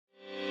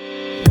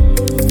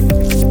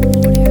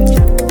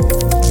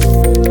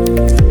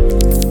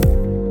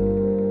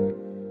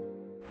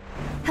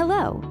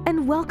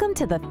Welcome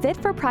to the Fit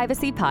for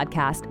Privacy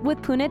podcast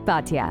with Punit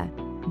Bhatia.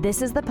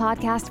 This is the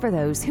podcast for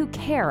those who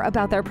care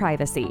about their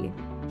privacy.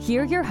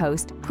 Here, your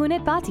host,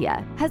 Punit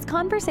Bhatia, has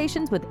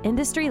conversations with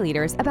industry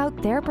leaders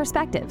about their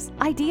perspectives,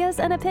 ideas,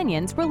 and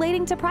opinions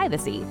relating to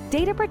privacy,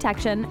 data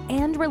protection,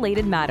 and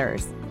related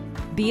matters.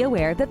 Be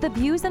aware that the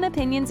views and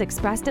opinions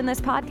expressed in this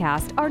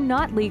podcast are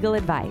not legal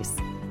advice.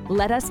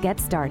 Let us get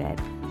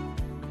started.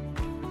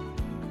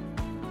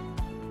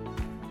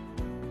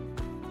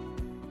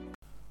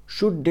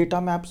 Should data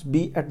maps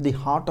be at the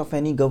heart of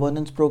any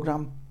governance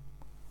program?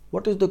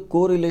 What is the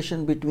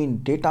correlation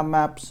between data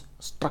maps,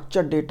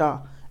 structured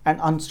data, and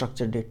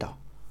unstructured data?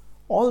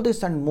 All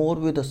this and more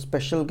with a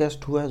special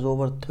guest who has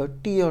over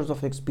 30 years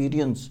of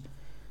experience,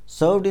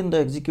 served in the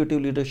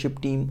executive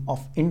leadership team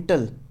of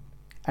Intel,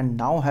 and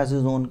now has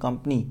his own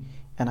company.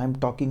 And I'm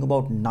talking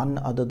about none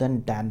other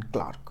than Dan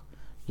Clarke.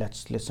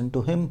 Let's listen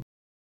to him.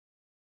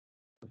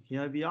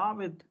 Here we are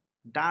with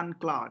Dan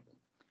Clarke.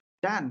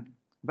 Dan,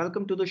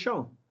 welcome to the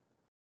show.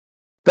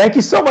 Thank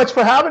you so much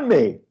for having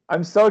me.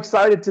 I'm so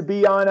excited to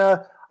be on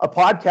a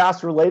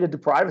podcast related to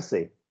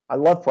privacy. I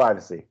love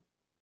privacy.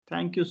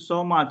 Thank you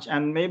so much.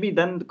 And maybe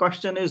then the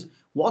question is,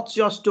 what's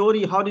your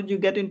story? How did you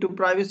get into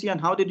privacy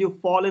and how did you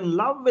fall in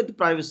love with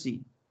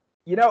privacy?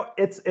 You know,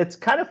 it's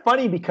kind of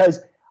funny because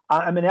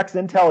I'm an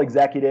ex-Intel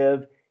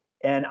executive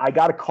and I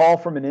got a call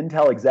from an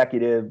Intel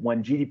executive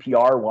when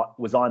GDPR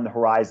was on the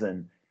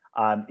horizon.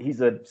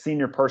 He's a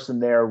senior person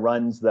there,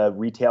 runs the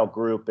retail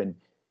group, and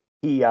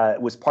he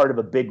was part of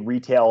a big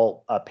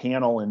retail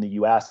panel in the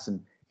US,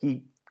 and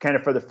he kind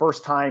of for the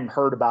first time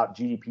heard about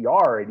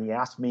GDPR, and he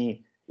asked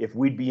me if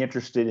we'd be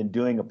interested in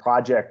doing a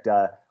project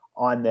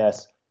on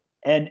this.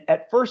 And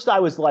at first I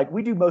was like,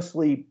 we do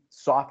mostly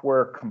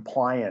software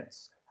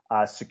compliance,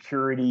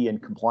 security and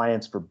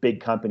compliance for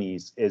big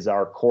companies is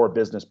our core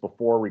business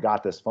before we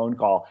got this phone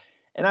call.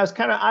 And I was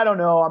kind of, I don't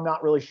know, I'm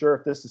not really sure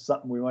if this is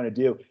something we want to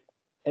do.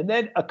 And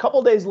then a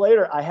couple days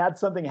later, I had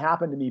something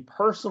happen to me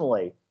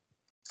personally.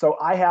 So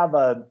I have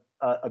a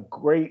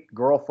great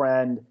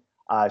girlfriend.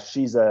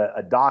 She's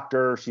a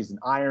doctor. She's an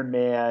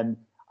Ironman.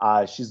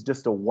 She's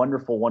just a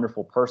wonderful,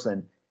 wonderful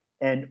person.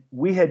 And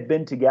we had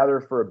been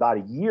together for about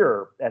a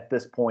year at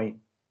this point.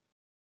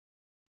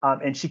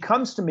 And she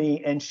comes to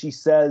me and she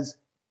says,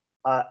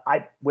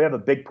 we have a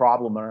big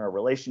problem in our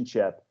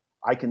relationship.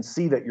 I can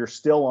see that you're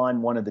still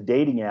on one of the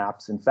dating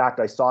apps. In fact,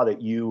 I saw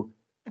that you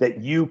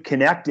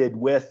connected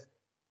with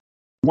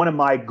one of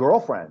my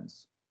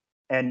girlfriends.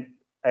 And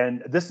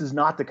this is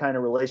not the kind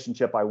of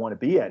relationship I want to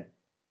be in.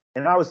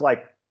 And I was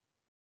like,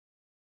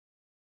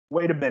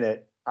 wait a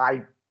minute.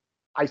 I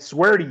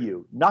swear to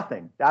you,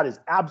 nothing. That is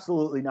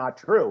absolutely not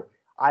true.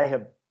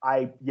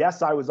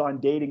 Yes, I was on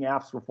dating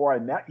apps before I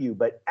met you,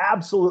 but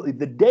absolutely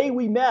the day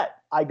we met,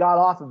 I got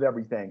off of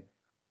everything.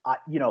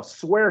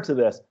 Swear to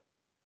this.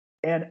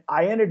 And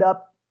I ended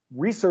up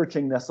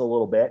researching this a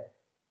little bit,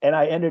 and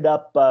I ended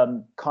up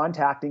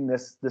contacting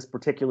this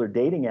particular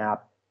dating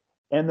app.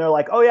 And they're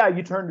like, oh yeah,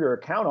 you turned your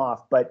account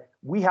off, but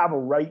we have a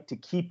right to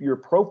keep your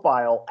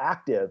profile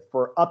active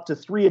for up to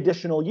 3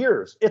 additional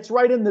years. It's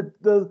right in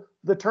the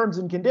terms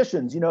and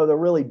conditions, the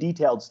really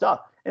detailed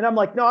stuff. And I'm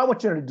like, no, I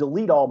want you to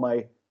delete all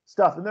my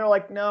stuff. And they're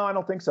like, no, I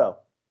don't think so.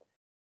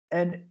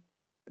 And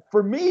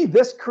for me,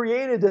 this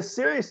created a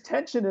serious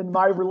tension in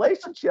my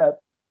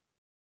relationship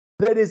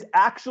that is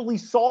actually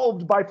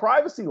solved by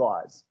privacy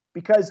laws.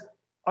 Because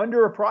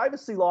under a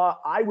privacy law,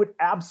 I would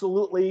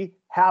absolutely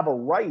have a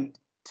right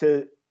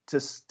to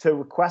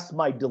request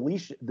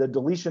the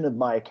deletion of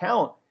my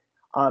account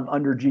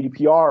under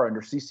GDPR,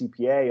 under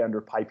CCPA, under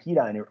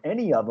PIPEDA, under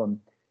any of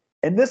them.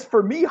 And this,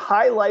 for me,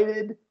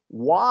 highlighted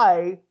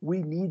why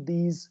we need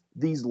these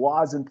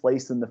laws in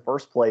place in the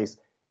first place.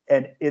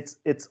 And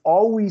it's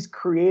always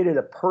created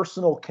a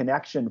personal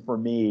connection for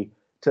me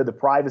to the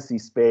privacy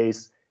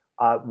space,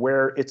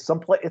 where it's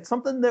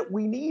something that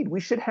we need.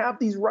 We should have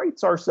these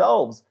rights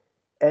ourselves,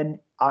 and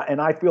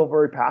I feel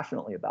very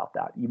passionately about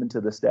that, even to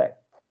this day.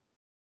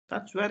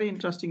 That's very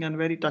interesting and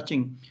very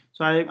touching.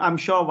 So I'm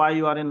sure why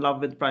you are in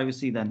love with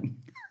privacy then.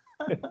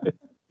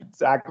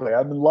 Exactly.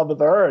 I'm in love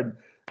with her. And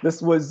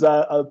this was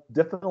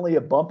definitely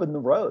a bump in the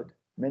road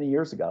many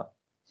years ago.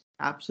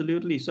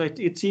 Absolutely. So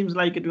it seems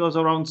like it was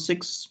around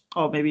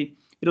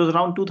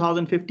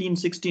 2015,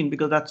 16,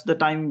 because that's the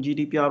time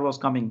GDPR was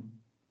coming.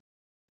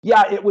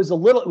 Yeah, it was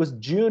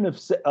June of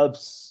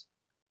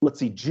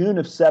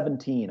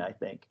 17, I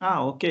think.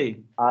 Okay.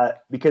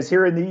 Because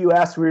here in the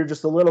US, we were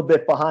just a little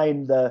bit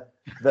behind the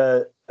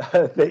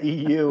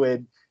EU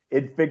in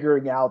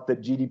figuring out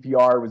that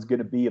GDPR was going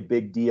to be a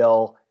big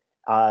deal,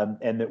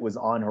 and it was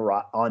on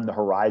the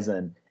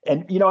horizon.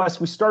 And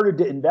as we started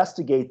to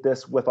investigate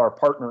this with our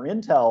partner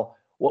Intel,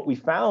 what we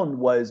found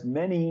was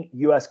many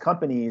US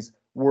companies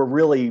were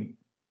really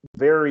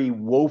very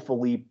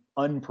woefully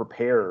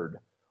unprepared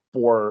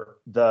for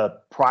the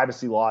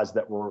privacy laws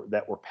that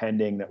were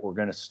pending, that were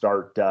going to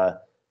start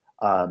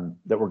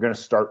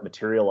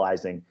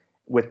materializing,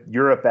 with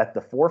Europe at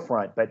the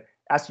forefront. But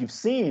as you've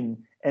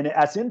seen, and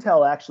as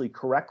Intel actually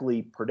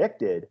correctly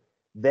predicted,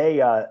 they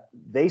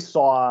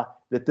saw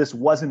that this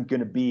wasn't going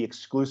to be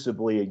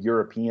exclusively a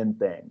European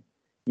thing,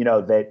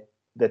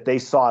 that they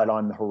saw it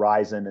on the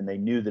horizon and they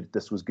knew that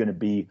this was going to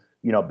be,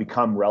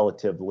 become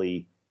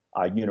relatively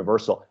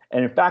universal.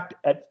 And in fact,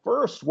 at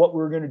first, what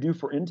we were going to do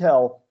for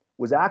Intel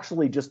was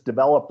actually just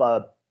develop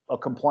a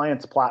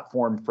compliance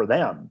platform for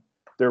them.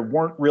 There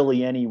weren't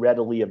really any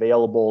readily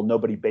available,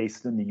 nobody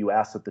based in the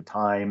US at the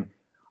time.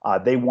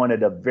 They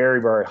wanted a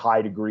very, very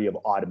high degree of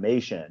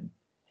automation.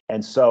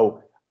 And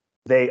so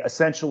they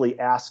essentially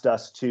asked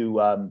us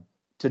to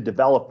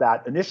develop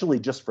that initially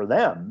just for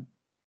them.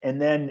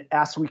 And then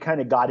as we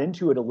kind of got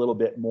into it a little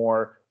bit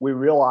more, we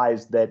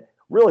realized that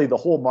really the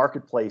whole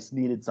marketplace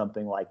needed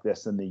something like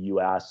this in the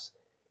US.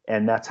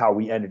 And that's how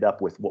we ended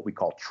up with what we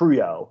call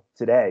Trio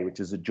today, which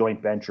is a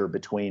joint venture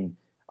between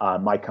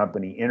my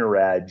company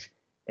InterEdge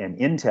and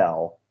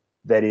Intel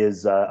that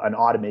is an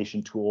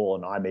automation tool,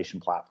 an automation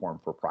platform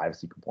for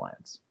privacy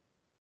compliance.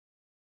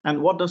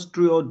 And what does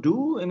Trio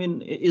do? I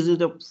mean, is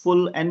it a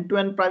full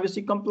end-to-end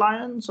privacy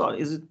compliance, or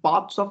is it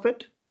parts of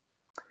it?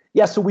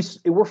 Yeah, so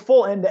we're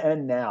full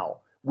end-to-end now.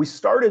 We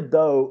started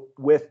though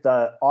with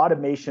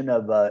automation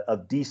of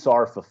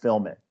DSAR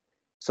fulfillment.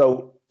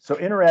 So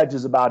InterEdge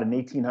is about an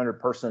 1,800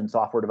 person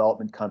software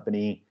development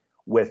company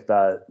with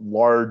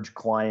large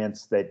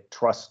clients that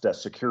trust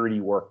security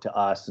work to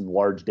us and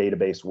large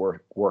database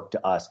work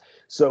to us.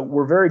 So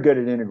we're very good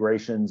at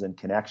integrations and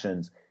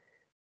connections.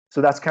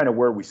 So that's kind of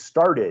where we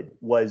started,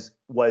 was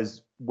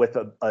with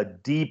a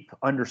deep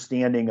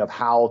understanding of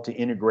how to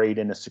integrate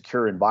in a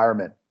secure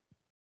environment.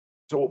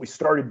 So what we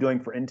started doing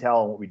for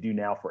Intel and what we do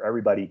now for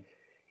everybody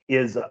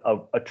is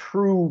a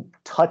true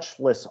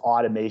touchless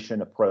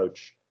automation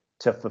approach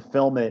to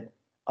fulfillment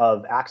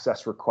of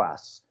access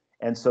requests.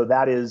 And so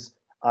that is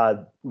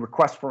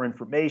requests for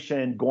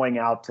information going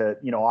out to,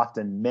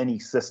 often many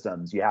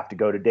systems. You have to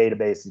go to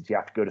databases, you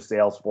have to go to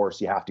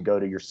Salesforce, you have to go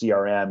to your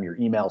CRM, your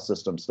email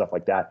system, stuff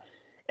like that.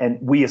 And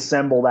we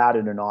assemble that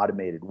in an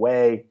automated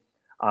way.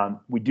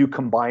 We do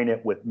combine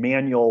it with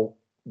manual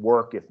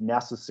work if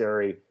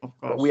necessary,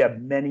 but we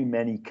have many,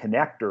 many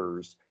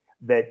connectors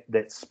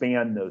that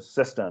span those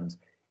systems.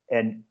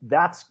 And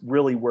that's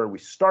really where we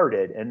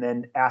started. And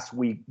then as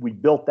we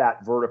built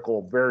that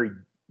vertical,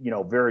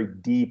 very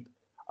deep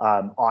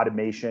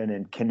automation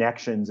and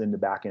connections into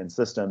backend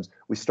systems,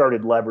 we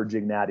started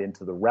leveraging that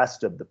into the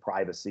rest of the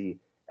privacy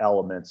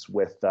elements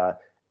with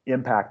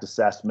impact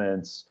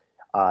assessments,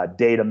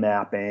 data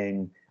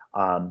mapping,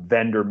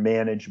 vendor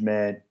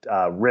management,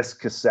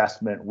 risk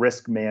assessment,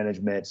 risk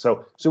management.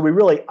 So we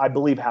really, I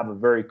believe, have a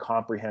very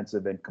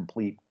comprehensive and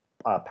complete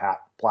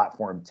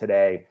platform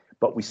today.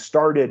 But we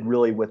started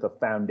really with a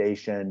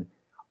foundation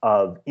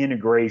of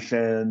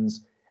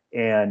integrations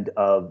and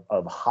of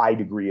high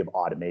degree of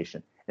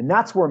automation. And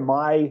that's where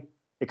my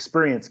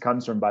experience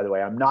comes from, by the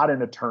way. I'm not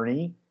an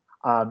attorney.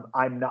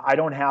 I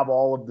don't have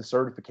all of the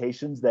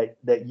certifications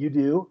that you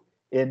do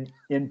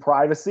in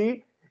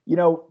privacy.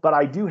 But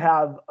I do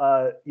have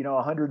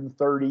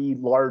 130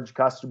 large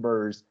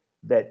customers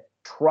that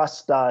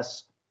trust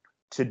us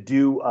to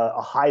do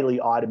a highly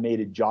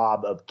automated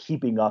job of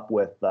keeping up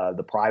with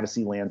the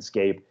privacy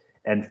landscape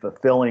and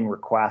fulfilling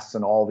requests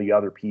and all the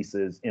other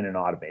pieces in an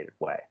automated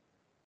way.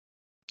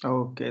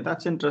 Okay,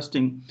 that's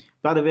interesting.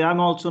 By the way, I'm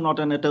also not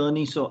an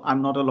attorney, so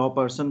I'm not a law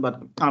person,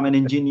 but I'm an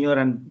engineer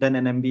and then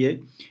an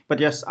MBA. But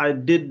yes, I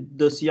did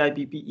the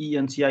CIPPE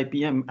and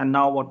CIPM, and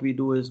now what we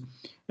do is,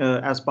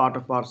 as part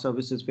of our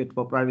services Fit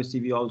for Privacy,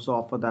 we also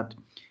offer that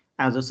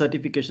as a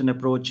certification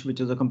approach,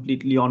 which is a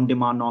completely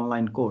on-demand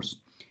online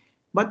course.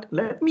 But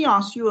let me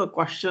ask you a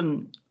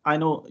question. I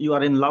know you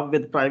are in love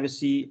with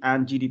privacy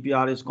and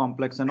GDPR is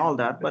complex and all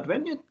that, but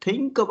when you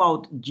think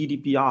about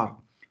GDPR,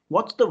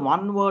 what's the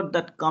one word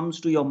that comes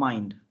to your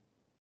mind?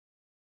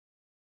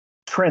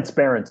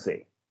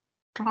 Transparency.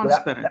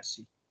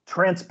 Transparency.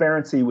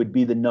 Transparency would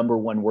be the number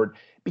one word,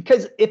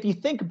 because if you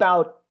think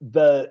about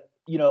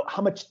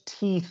how much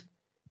teeth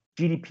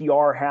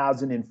GDPR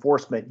has in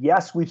enforcement,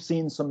 yes, we've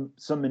seen some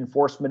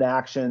enforcement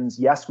actions.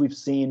 Yes, we've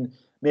seen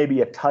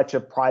maybe a touch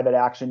of private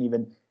action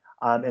even,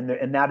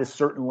 and that is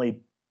certainly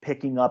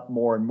picking up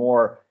more and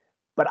more.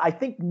 But I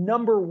think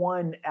number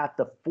one at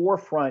the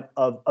forefront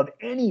of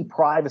any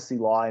privacy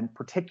law, in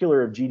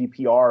particular of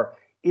GDPR,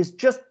 is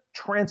just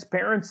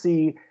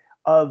transparency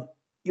of,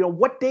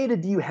 what data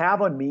do you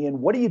have on me and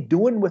what are you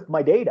doing with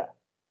my data?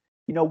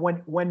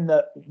 When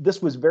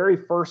this was very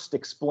first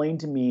explained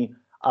to me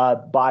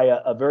by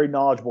a very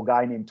knowledgeable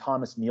guy named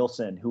Thomas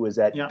Nielsen, who was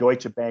at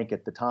Deutsche Bank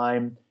at the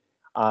time.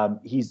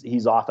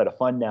 He's off at a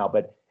fund now,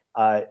 but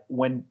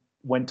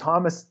when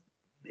Thomas,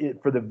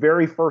 for the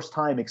very first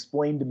time,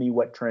 explained to me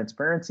what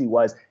transparency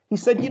was, he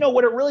said,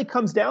 what it really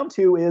comes down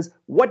to is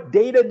what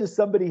data does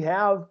somebody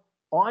have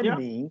on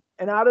me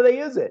and how do they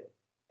use it?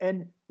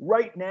 And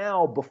right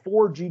now,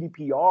 before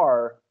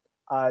GDPR,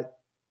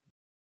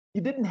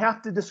 you didn't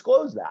have to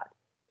disclose that.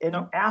 And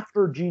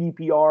after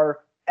GDPR,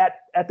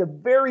 at the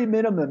very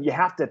minimum, you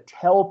have to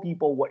tell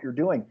people what you're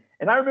doing.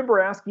 And I remember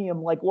asking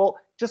him, well,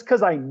 just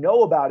because I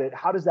know about it,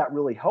 how does that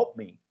really help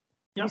me?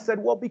 He said,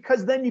 well,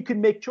 because then you can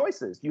make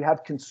choices. You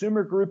have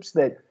consumer groups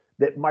that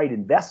that might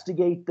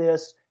investigate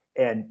this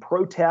and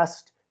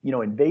protest,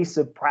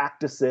 invasive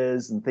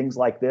practices and things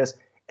like this.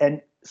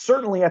 And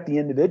certainly at the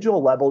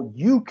individual level,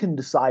 you can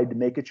decide to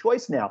make a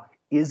choice now.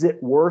 Is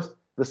it worth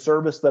the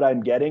service that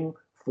I'm getting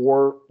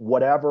for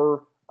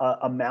whatever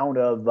amount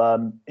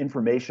of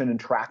information and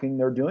tracking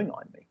they're doing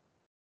on me?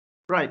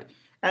 Right.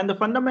 And the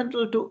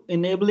fundamental to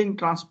enabling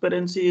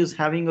transparency is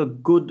having a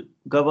good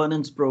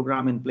governance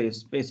program in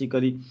place,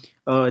 basically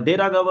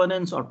data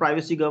governance or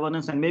privacy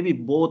governance, and maybe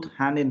both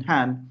hand in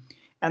hand.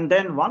 And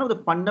then one of the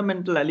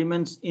fundamental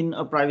elements in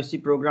a privacy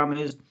program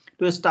is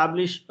to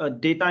establish a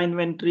data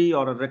inventory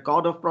or a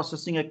record of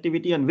processing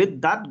activity. And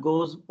with that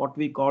goes what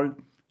we call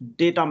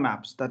data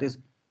maps. That is,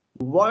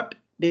 what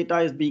data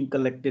is being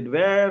collected,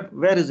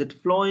 where is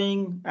it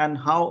flowing, and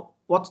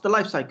what's the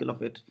life cycle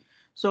of it.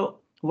 So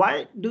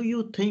why do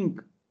you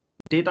think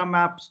data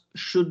maps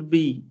should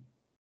be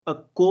a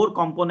core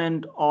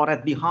component or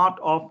at the heart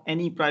of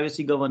any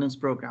privacy governance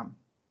program?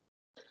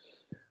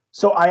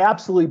 So I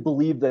absolutely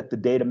believe that the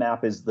data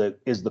map is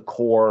the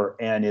core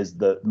and is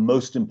the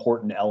most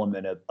important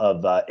element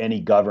of any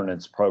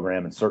governance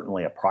program, and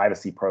certainly a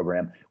privacy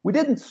program. We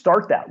didn't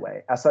start that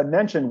way. As I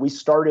mentioned, we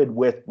started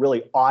with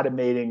really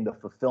automating the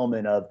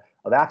fulfillment of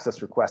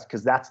access requests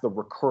because that's the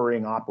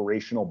recurring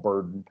operational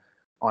burden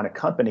on a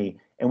company.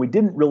 And we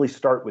didn't really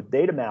start with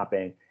data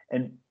mapping.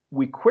 And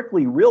we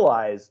quickly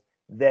realized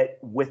that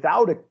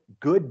without a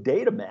good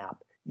data map,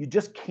 you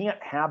just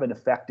can't have an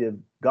effective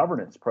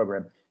governance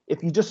program.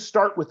 If you just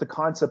start with the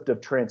concept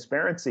of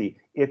transparency,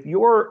 if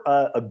you're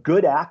a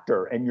good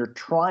actor and you're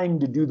trying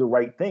to do the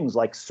right things,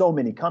 like so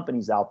many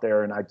companies out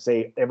there, and I'd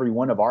say every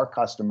one of our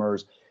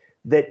customers,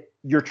 that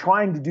you're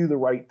trying to do the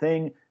right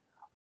thing,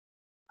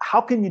 how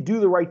can you do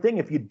the right thing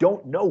if you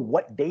don't know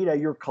what data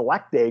you're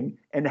collecting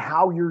and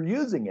how you're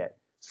using it?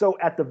 So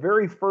at the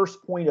very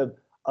first point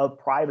of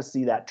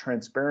privacy, that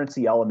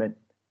transparency element,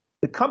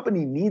 the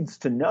company needs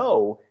to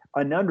know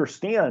and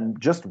understand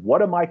just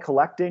what am I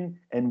collecting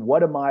and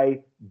what am I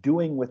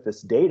doing with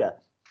this data.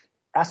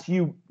 As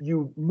you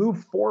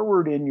move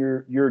forward in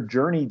your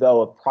journey,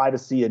 though, of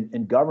privacy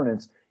and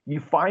governance,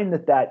 you find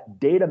that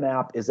data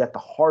map is at the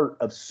heart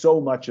of so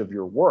much of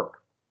your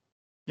work.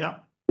 Yeah.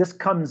 This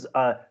comes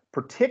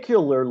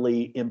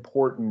particularly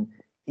important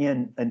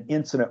in an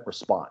incident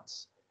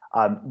response.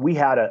 We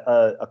had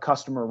a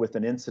customer with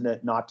an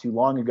incident not too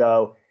long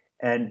ago,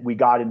 and we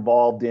got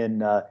involved in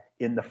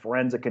the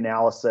forensic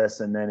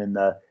analysis and then in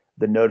the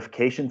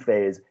notification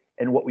phase.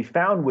 And what we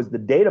found was the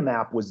data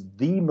map was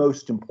the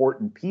most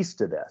important piece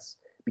to this,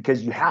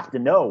 because you have to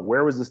know,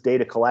 where was this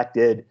data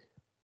collected?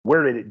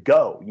 Where did it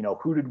go?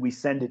 Who did we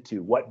send it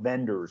to? What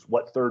vendors,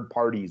 what third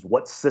parties,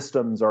 what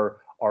systems are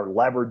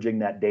leveraging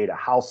that data?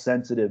 How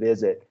sensitive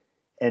is it?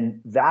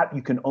 And that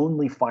you can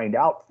only find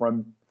out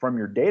from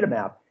your data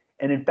map.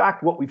 And in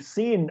fact, what we've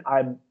seen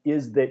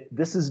is that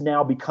this is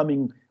now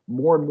becoming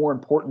more and more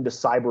important to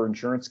cyber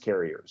insurance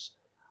carriers.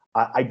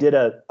 I did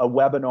a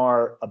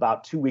webinar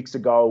about 2 weeks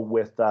ago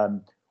with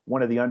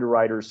one of the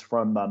underwriters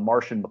from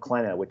Marsh &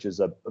 McLennan, which is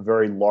a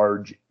very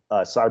large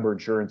cyber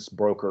insurance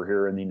broker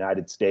here in the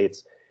United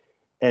States.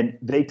 And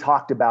they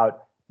talked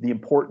about the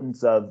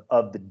importance of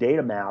the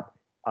data map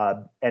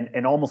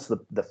and almost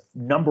the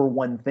number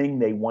one thing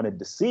they wanted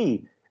to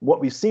see. What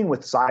we've seen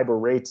with cyber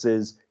rates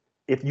is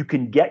if you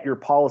can get your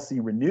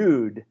policy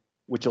renewed,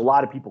 which a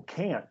lot of people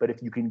can't, but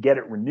if you can get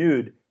it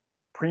renewed,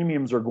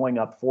 premiums are going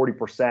up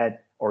 40%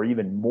 or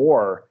even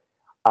more.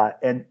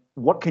 And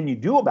what can you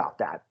do about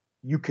that?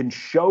 You can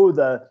show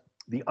the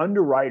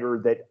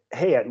underwriter that,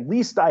 hey, at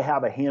least I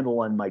have a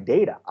handle on my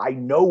data. I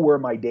know where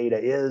my data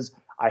is.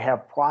 I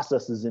have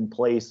processes in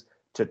place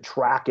to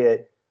track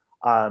it.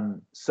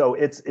 So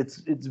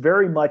it's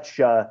very much,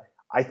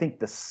 I think,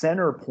 the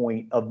center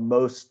point of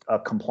most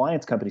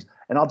compliance companies.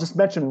 And I'll just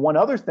mention one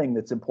other thing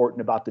that's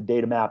important about the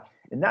data map,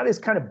 and that is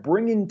kind of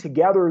bringing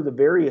together the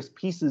various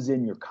pieces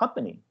in your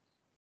company.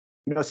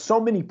 So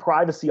many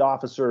privacy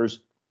officers,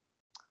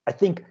 I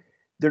think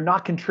they're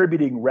not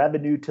contributing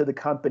revenue to the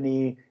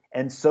company,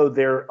 and so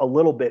they're a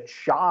little bit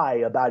shy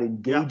about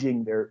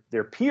engaging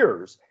their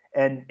peers,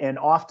 and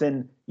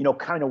often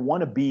kind of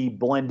want to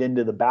blend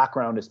into the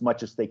background as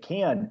much as they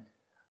can.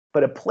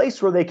 But a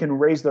place where they can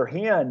raise their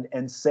hand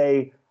and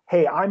say,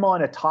 hey, I'm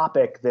on a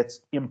topic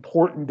that's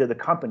important to the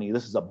company.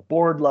 This is a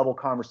board level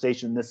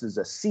conversation. This is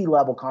a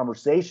C-level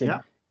conversation,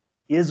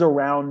 is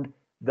around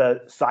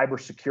the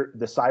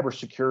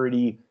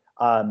cybersecurity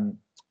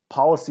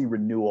policy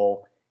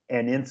renewal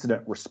and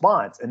incident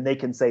response. And they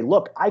can say,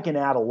 look, I can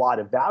add a lot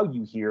of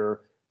value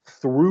here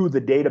through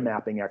the data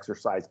mapping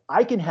exercise.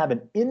 I can have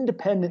an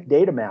independent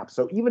data map.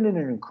 So even in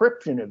an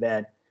encryption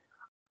event,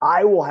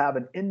 I will have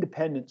an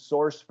independent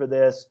source for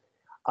this,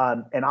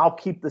 and I'll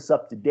keep this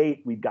up to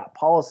date. We've got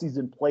policies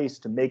in place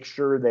to make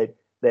sure that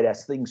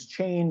as things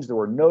change, that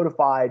we're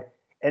notified.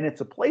 And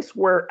it's a place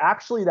where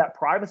actually that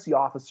privacy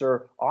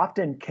officer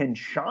often can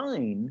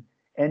shine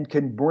and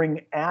can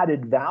bring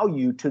added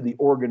value to the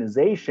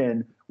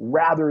organization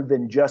rather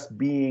than just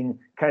being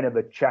kind of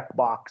a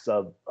checkbox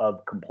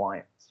of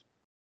compliance.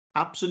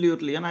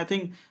 Absolutely. And I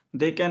think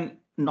they can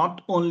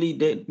not only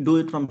do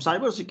it from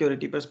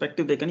cybersecurity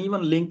perspective, they can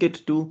even link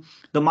it to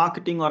the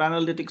marketing or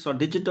analytics or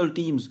digital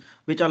teams,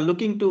 which are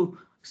looking to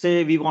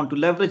say, we want to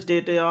leverage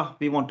data,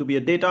 we want to be a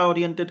data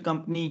oriented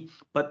company.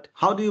 But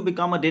how do you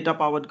become a data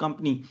powered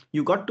company?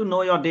 You got to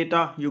know your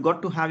data, you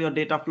got to have your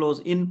data flows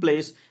in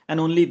place, and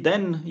only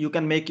then you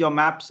can make your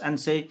maps and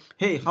say,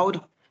 hey,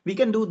 we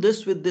can do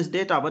this with this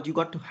data, but you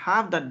got to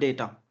have that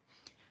data.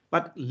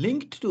 But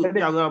linked to, And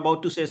yeah, we're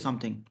about to say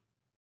something.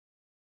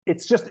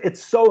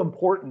 it's so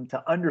important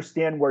to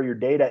understand where your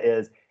data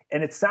is.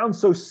 And it sounds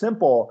so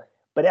simple,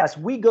 but as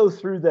we go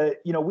through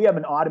we have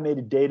an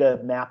automated data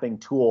mapping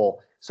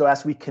tool. So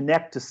as we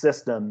connect to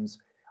systems,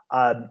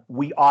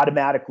 we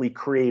automatically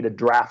create a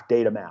draft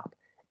data map.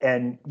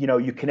 And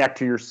you connect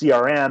to your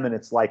CRM, and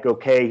it's like,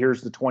 okay,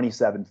 here's the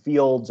 27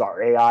 fields.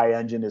 Our AI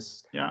engine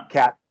is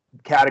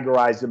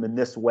categorized them in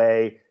this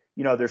way.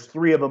 There's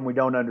 3 of them we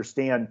don't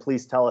understand.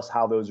 Please tell us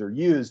how those are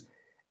used.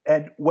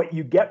 And what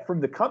you get from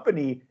the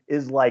company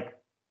is like,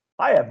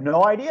 I have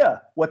no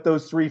idea what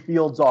those 3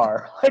 fields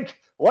are. Like,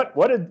 why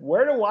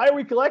are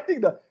we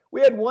collecting them?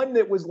 We had one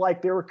that was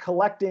like, they were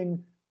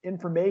collecting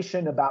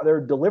information about their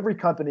delivery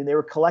company. They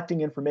were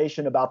collecting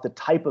information about the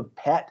type of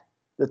pet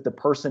that the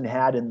person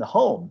had in the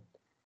home,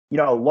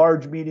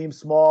 large, medium,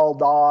 small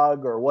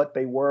dog, or what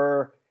they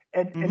were.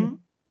 And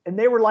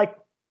they were like,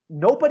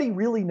 nobody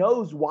really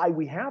knows why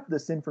we have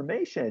this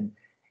information.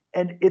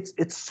 And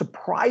it's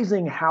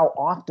surprising how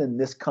often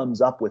this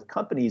comes up with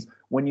companies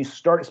when you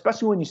start,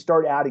 especially when you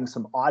start adding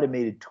some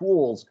automated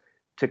tools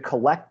to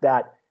collect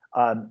that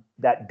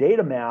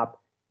data map.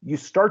 You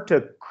start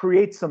to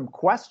create some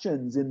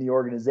questions in the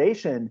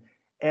organization,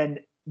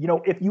 and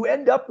if you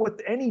end up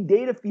with any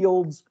data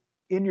fields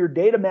in your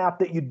data map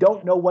that you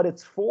don't know what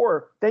it's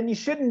for, then you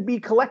shouldn't be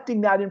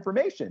collecting that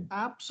information.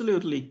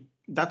 Absolutely,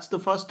 that's the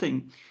first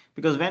thing,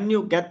 because when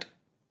you get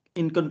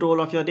in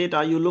control of your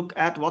data, you look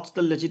at what's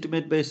the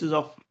legitimate basis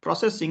of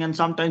processing, and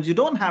sometimes you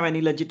don't have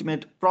any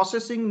legitimate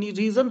processing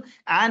reason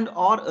and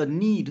or a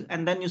need,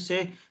 and then you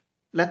say,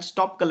 let's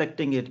stop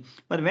collecting it.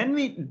 But when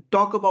we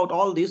talk about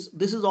all this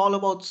is all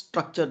about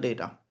structured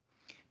data.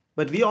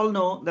 But we all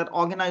know that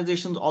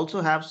organizations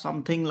also have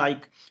something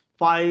like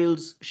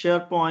files,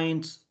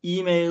 SharePoints,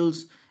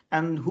 emails,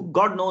 and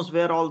God knows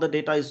where all the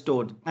data is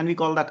stored, and we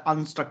call that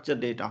unstructured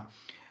data.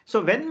 So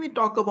when we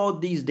talk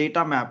about these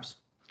data maps,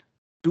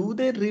 do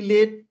they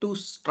relate to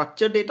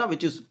structured data,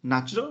 which is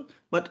natural,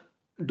 but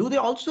do they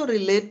also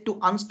relate to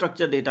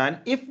unstructured data? And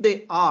if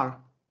they are,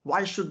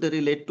 why should they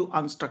relate to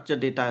unstructured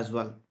data as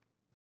well?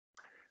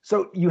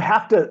 So you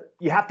have to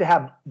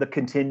have the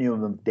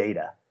continuum of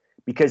data,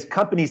 because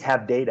companies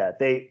have data.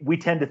 We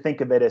tend to think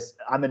of it as,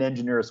 I'm an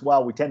engineer as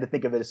well, we tend to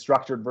think of it as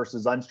structured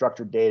versus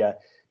unstructured data,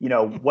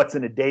 what's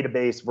in a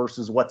database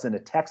versus what's in a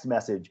text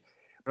message.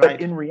 Right.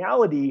 But in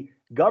reality,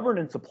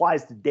 governance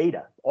applies to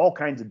data, all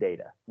kinds of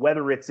data,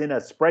 whether it's in a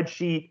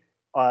spreadsheet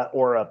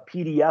or a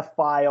PDF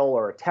file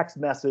or a text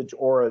message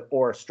or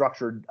a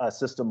structured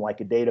system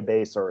like a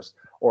database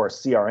or a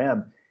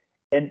CRM.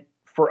 And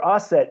for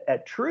us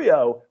at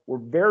Trio, we're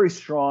very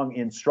strong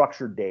in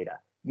structured data.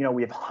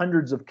 We have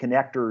hundreds of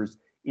connectors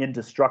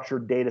into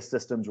structured data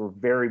systems. We're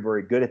very,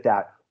 very good at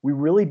that. We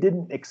really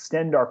didn't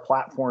extend our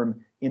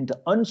platform into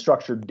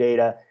unstructured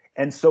data.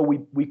 And so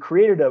we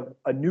created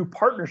a new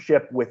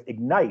partnership with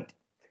Ignite.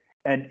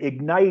 And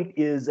Ignite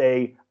is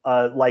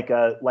like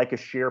a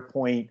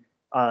SharePoint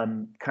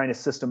kind of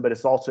system, but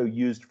it's also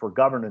used for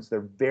governance.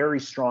 They're very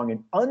strong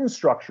in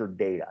unstructured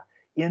data,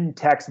 in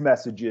text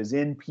messages,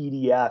 in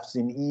PDFs,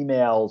 in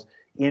emails,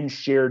 in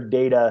shared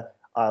data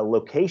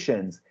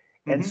locations.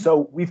 And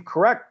so we've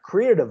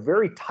created a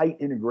very tight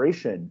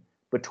integration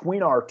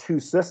between our 2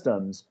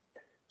 systems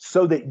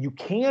so that you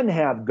can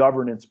have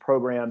governance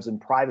programs and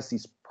privacy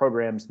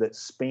programs that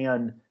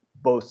span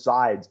both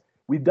sides.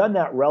 We've done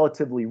that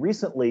relatively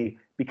recently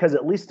because,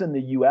 at least in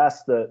the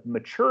US, the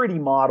maturity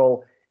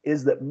model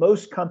is that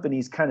most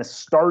companies kind of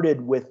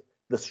started with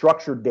the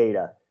structured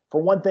data.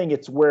 For one thing,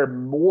 it's where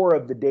more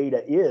of the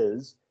data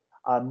is,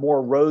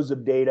 more rows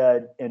of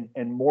data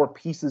and more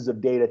pieces of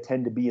data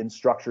tend to be in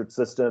structured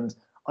systems.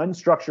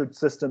 Unstructured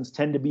systems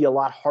tend to be a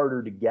lot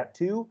harder to get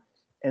to,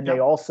 and they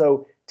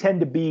also tend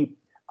to be,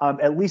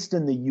 at least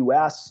in the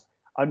US,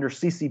 under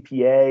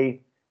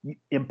CCPA,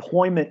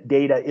 employment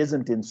data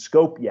isn't in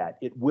scope yet.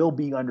 It will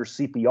be under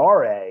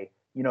CPRA,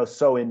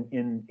 so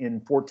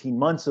in 14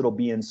 months it'll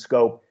be in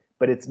scope,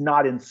 but it's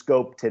not in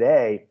scope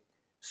today.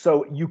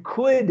 So you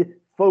could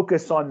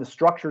focus on the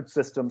structured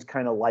systems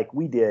kind of like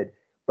we did,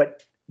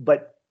 but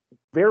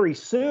very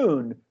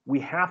soon we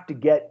have to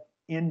get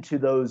into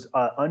those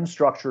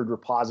unstructured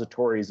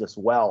repositories as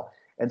well.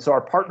 And so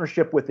our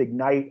partnership with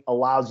Ignite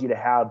allows you to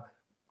have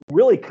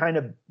really kind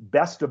of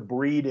best of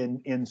breed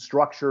in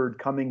structured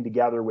coming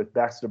together with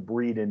best of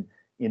breed in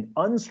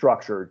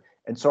unstructured.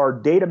 And so our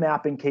data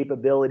mapping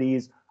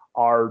capabilities,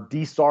 our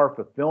DSAR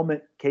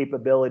fulfillment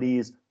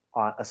capabilities,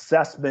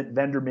 assessment,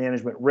 vendor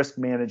management, risk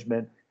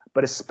management,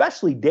 but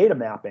especially data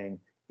mapping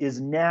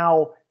is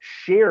now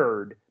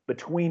shared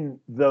between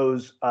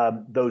those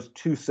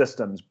two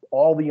systems,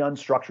 all the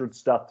unstructured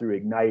stuff through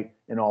Ignite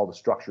and all the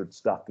structured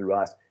stuff through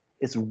us,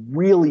 it's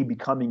really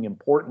becoming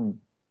important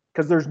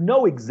because there's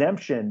no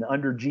exemption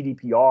under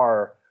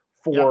GDPR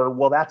for,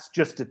 well, that's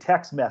just a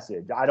text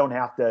message. I don't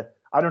have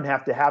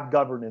to have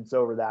governance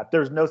over that.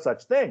 There's no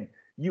such thing.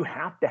 You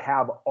have to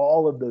have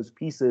all of those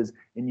pieces,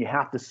 and you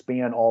have to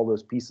span all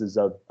those pieces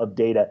of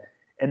data.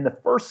 And the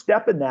first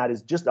step in that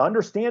is just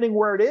understanding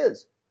where it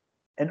is.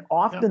 And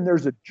often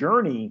there's a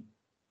journey,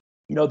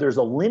 there's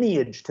a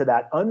lineage to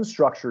that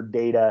unstructured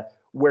data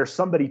where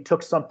somebody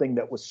took something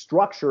that was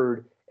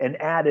structured and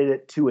added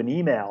it to an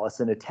email as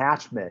an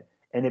attachment,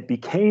 and it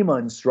became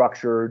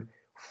unstructured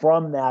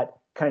from that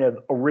kind of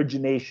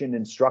origination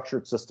and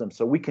structured system.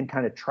 So we can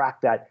kind of track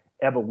that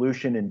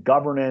evolution in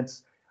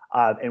governance,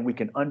 and we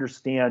can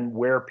understand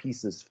where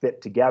pieces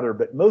fit together.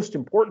 But most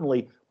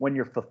importantly, when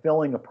you're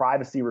fulfilling a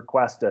privacy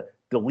request, a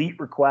delete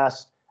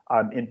request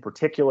in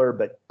particular,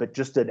 but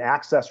just an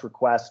access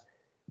request,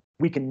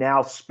 we can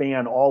now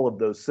span all of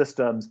those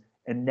systems,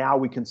 and now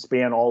we can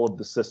span all of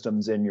the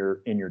systems in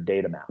your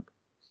data map.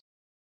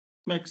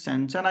 Makes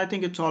sense. And I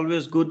think it's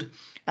always good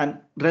and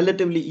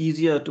relatively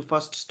easier to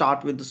first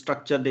start with the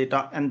structured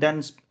data. And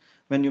then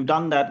when you've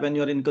done that, when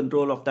you're in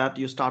control of that,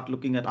 you start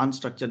looking at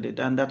unstructured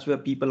data. And that's where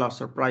people are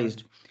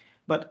surprised.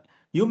 But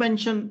you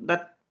mentioned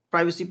that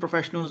privacy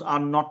professionals are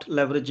not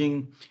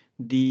leveraging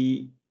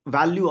the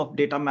value of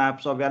data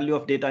maps or value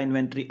of data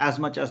inventory as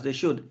much as they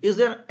should. Is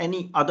there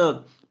any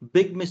other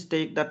big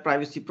mistake that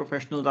privacy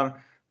professionals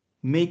are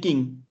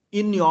making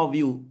in your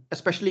view,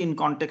 especially in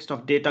context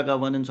of data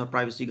governance or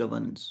privacy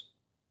governance?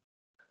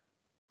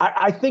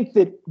 I think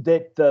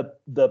that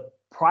the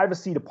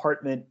privacy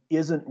department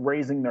isn't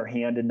raising their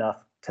hand enough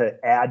to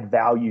add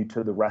value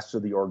to the rest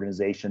of the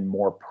organization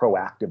more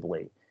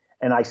proactively.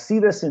 And I see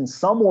this in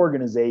some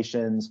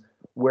organizations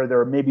where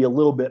they're maybe a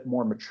little bit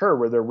more mature,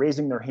 where they're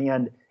raising their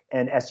hand.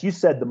 And as you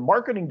said, the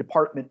marketing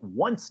department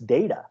wants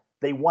data.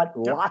 They want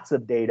lots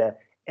of data,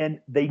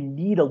 and they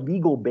need a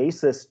legal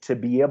basis to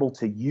be able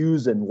to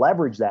use and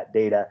leverage that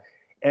data.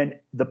 And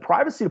the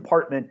privacy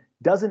department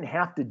doesn't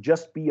have to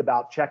just be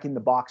about checking the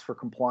box for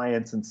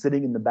compliance and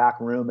sitting in the back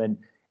room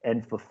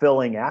and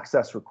fulfilling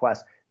access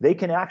requests. They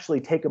can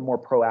actually take a more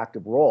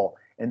proactive role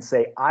and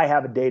say, I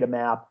have a data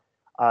map.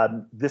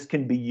 This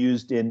can be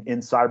used in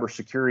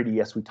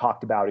cybersecurity, as we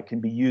talked about. It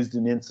can be used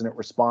in incident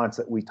response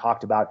that we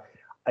talked about.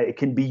 It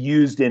can be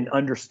used in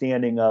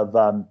understanding of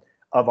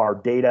our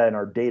data and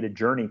our data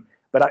journey.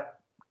 But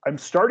I'm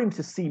starting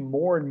to see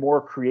more and more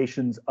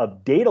creations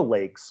of data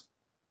lakes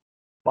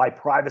by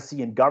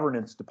privacy and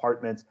governance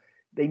departments.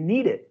 They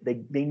need it.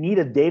 They need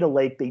a data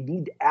lake. They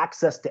need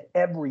access to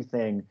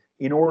everything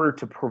in order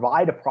to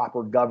provide a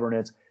proper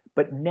governance.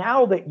 But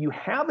now that you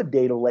have a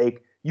data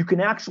lake, you can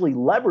actually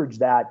leverage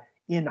that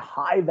in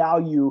high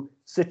value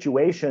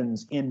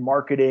situations in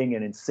marketing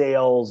and in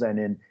sales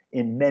and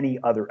in many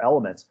other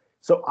elements.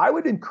 So I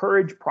would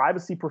encourage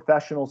privacy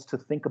professionals to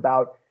think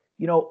about,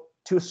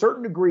 to a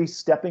certain degree,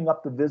 stepping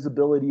up the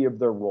visibility of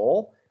their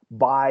role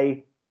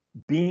by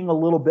being a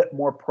little bit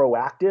more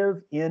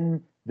proactive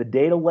in the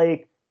data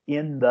lake,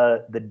 in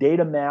the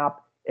data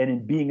map, and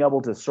in being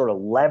able to sort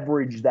of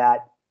leverage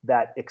that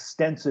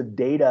extensive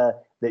data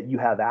that you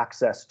have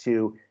access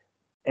to.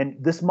 And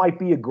this might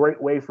be a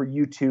great way for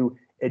you to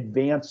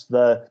advance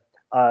the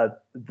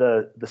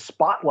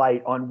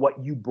spotlight on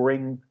what you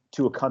bring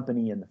to a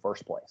company in the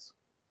first place.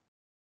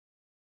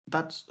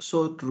 That's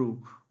so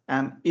true.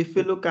 And if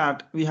we look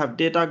at, we have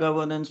data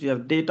governance, we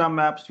have data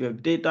maps, we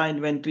have data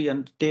inventory,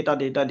 and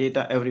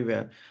data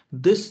everywhere.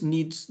 This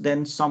needs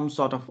then some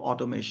sort of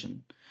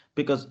automation,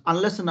 because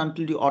unless and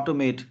until you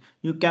automate,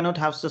 you cannot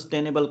have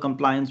sustainable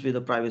compliance with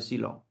the privacy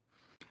law.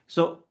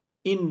 So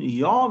in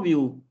your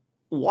view,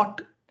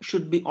 what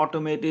should be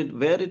automated,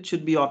 where it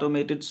should be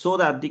automated, so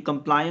that the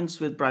compliance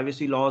with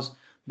privacy laws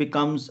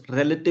becomes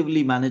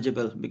relatively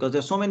manageable? Because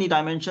there's so many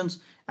dimensions,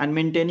 and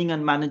maintaining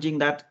and managing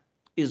that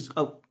is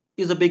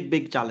a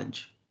big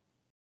challenge.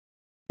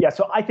 Yeah,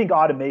 so I think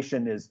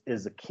automation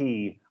is a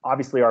key.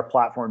 Obviously, our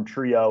platform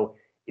Trio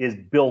is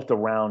built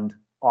around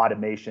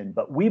automation,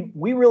 but we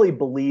really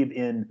believe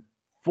in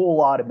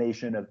full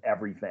automation of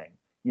everything.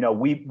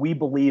 We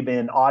believe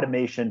in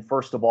automation,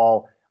 first of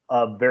all,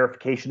 of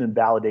verification and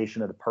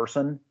validation of the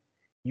person.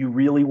 You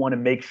really want to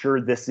make sure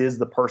this is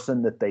the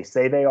person that they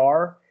say they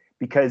are,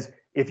 because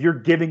if you're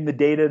giving the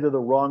data to the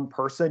wrong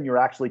person, you're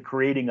actually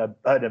creating an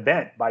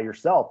event by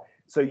yourself.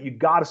 So you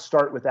got to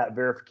start with that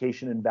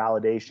verification and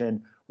validation.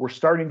 We're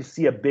starting to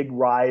see a big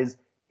rise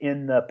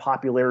in the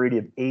popularity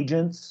of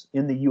agents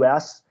in the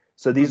US.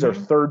 So these are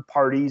third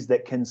parties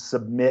that can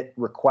submit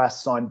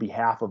requests on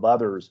behalf of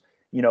others.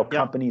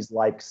 Companies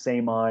like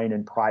Samine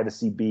and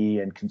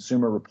PrivacyBee and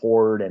Consumer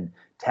Report and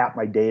Tap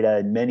My Data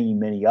and many,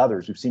 many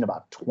others. We've seen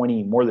about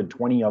more than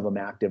 20 of them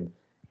active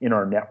in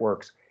our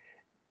networks.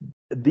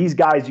 These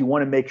guys, you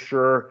want to make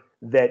sure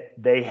that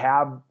they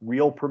have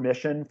real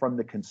permission from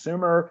the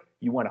consumer.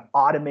 You want to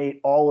automate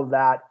all of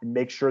that and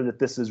make sure that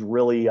this is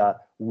really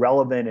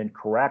relevant and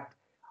correct.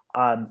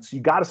 So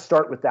you got to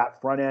start with that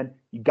front end.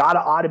 You got to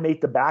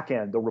automate the back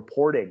end, the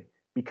reporting,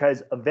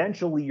 because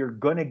eventually you're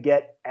going to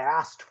get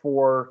asked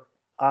for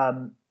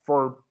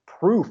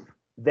proof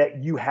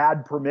that you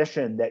had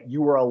permission, that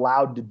you were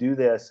allowed to do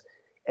this.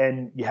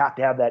 And you have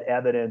to have that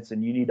evidence,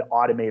 and you need to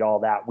automate all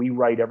that. We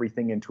write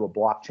everything into a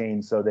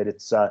blockchain so that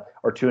it's,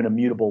 or to an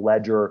immutable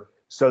ledger,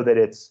 so that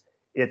it's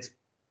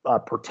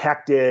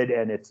protected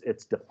and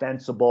it's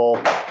defensible.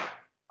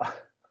 I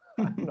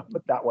don't know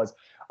what that was.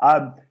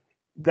 I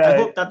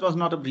hope that was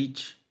not a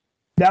breach.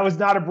 That was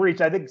not a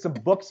breach. I think some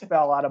books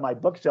fell out of my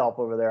bookshelf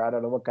over there. I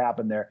don't know what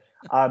happened there.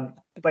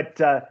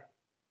 But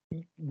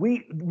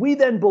we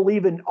then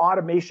believe in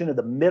automation of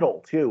the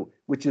middle too,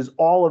 which is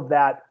all of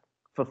that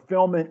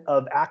fulfillment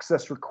of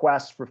access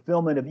requests,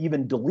 fulfillment of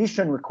even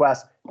deletion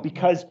requests,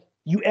 because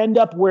you end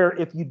up where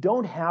if you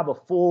don't have a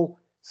full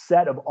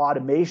set of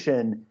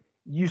automation,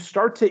 you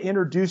start to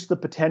introduce the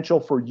potential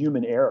for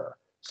human error.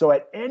 So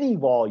at any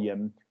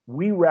volume,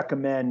 we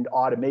recommend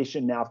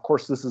automation. Now, of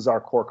course, this is our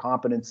core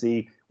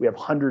competency. We have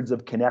hundreds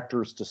of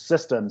connectors to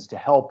systems to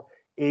help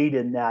aid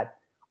in that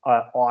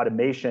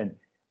automation.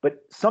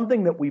 But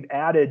something that we've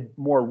added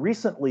more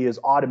recently is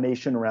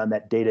automation around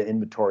that data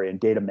inventory and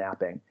data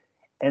mapping.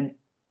 And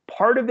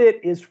part of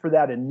it is for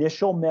that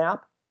initial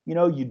map. You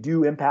know, you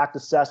do impact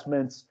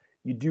assessments,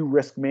 you do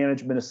risk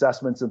management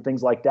assessments and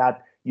things like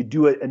that. You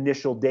do an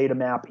initial data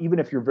map. Even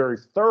if you're very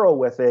thorough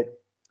with it,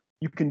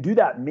 you can do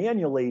that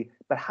manually,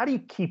 but how do you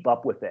keep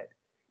up with it?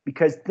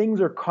 Because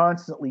things are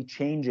constantly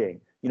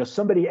changing. You know,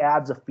 somebody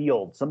adds a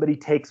field, somebody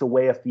takes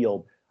away a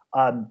field.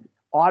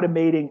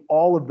 Automating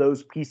all of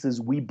those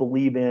pieces we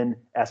believe in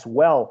as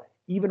well,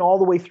 even all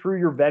the way through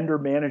your vendor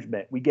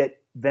management. We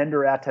get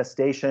vendor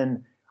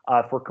attestation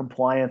for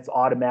compliance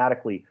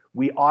automatically.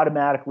 We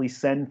automatically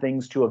send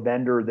things to a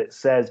vendor that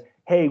says,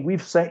 hey,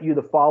 we've sent you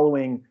the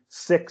following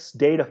 6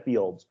 data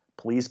fields.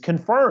 Please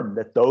confirm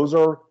that those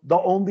are the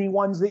only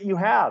ones that you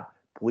have.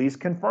 Please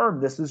confirm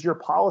this is your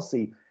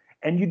policy.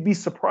 And you'd be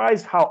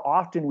surprised how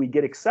often we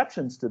get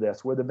exceptions to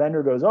this, where the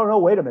vendor goes, oh, no,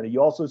 wait a minute,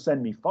 you also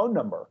send me phone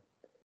number.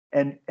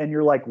 And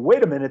you're like,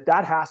 wait a minute,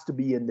 that has to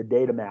be in the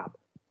data map.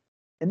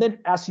 And then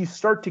as you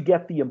start to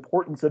get the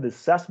importance of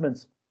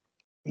assessments,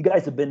 you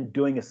guys have been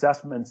doing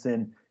assessments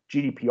in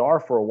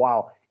GDPR for a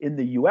while. In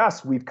the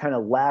US, we've kind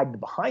of lagged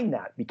behind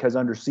that because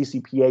under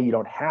CCPA, you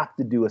don't have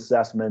to do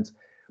assessments.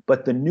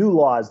 But the new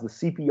laws, the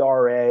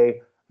CPRA,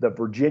 the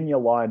Virginia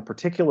law, and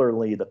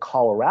particularly the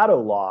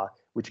Colorado law,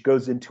 which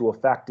goes into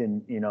effect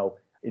in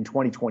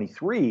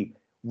 2023,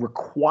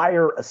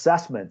 require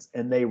assessments,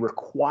 and they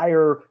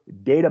require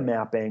data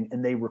mapping,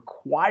 and they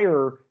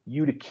require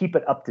you to keep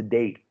it up to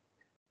date.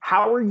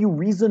 How are you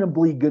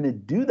reasonably going to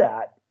do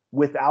that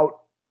without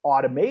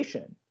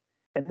automation?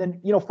 And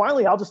then,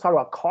 finally, I'll just talk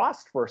about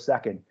cost for a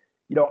second.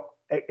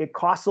 It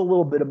costs a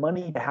little bit of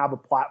money to have a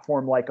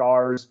platform like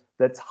ours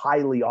that's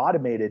highly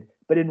automated,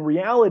 but in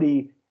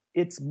reality,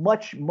 it's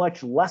much,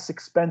 much less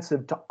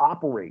expensive to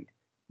operate.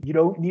 You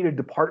don't need a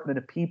department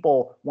of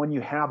people when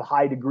you have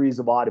high degrees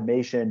of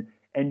automation,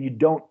 and you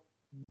don't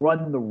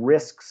run the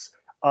risks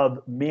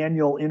of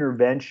manual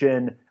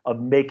intervention, of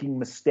making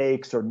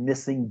mistakes or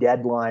missing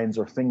deadlines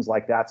or things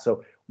like that.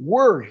 So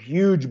we're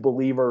huge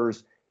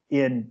believers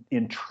in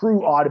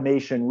true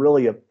automation,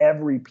 really, of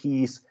every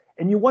piece.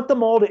 And you want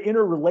them all to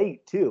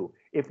interrelate too.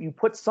 If you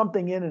put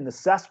something in an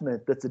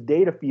assessment that's a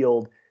data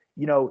field,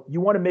 you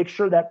want to make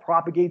sure that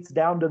propagates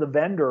down to the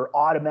vendor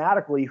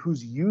automatically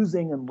who's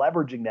using and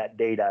leveraging that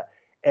data.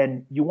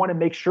 And you want to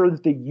make sure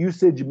that the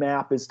usage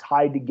map is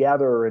tied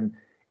together, and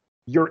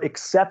your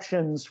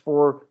exceptions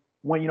for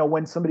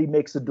when somebody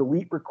makes a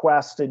delete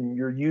request and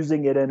you're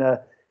using it in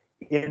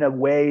a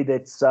way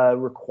that's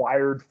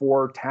required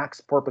for tax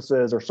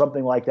purposes or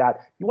something like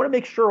that. You want to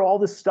make sure all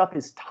this stuff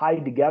is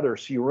tied together,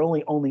 so you're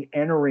only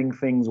entering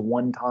things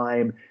one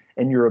time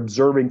and you're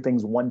observing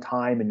things one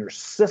time, and your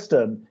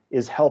system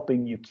is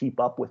helping you keep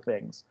up with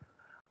things.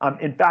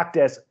 In fact,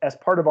 as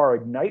part of our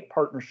Ignite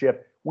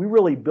partnership, we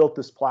really built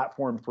this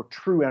platform for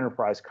true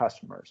enterprise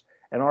customers.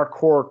 And our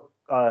core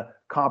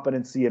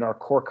competency and our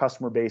core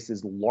customer base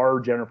is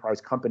large enterprise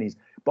companies,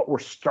 but we're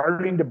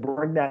starting to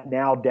bring that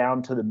now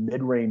down to the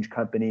mid-range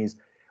companies,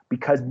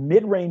 because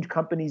mid-range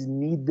companies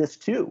need this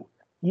too.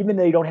 Even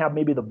though they don't have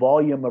maybe the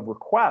volume of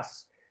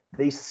requests,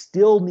 they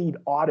still need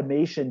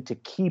automation to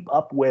keep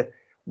up with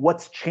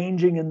what's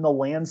changing in the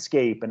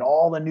landscape and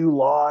all the new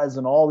laws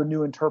and all the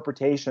new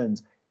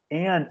interpretations,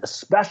 and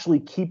especially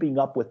keeping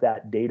up with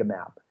that data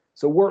map.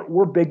 So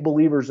we're big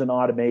believers in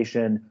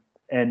automation,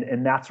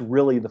 and that's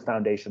really the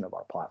foundation of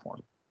our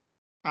platform.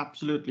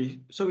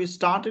 Absolutely. So we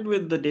started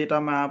with the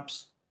data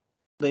maps,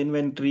 the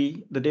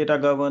inventory, the data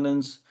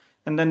governance,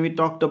 and then we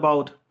talked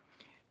about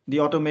the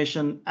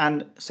automation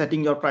and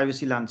setting your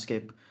privacy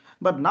landscape.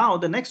 But now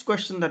the next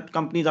question that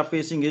companies are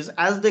facing is,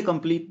 as they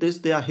complete this,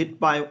 they are hit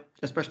by,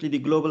 especially the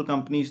global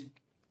companies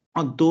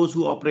or those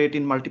who operate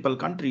in multiple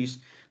countries,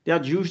 they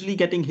are usually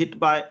getting hit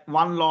by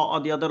one law or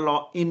the other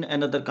law in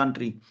another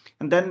country.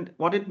 And then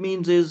what it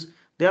means is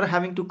they are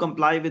having to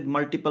comply with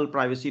multiple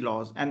privacy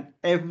laws, and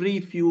every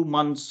few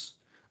months,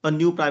 a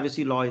new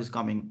privacy law is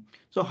coming.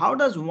 So how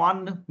does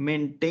one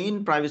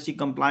maintain privacy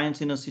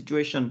compliance in a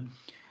situation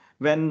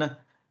when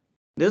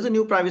there's a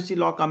new privacy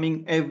law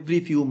coming every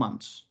few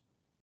months?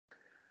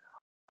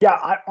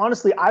 Yeah,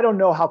 honestly, I don't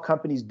know how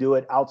companies do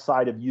it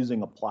outside of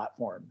using a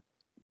platform,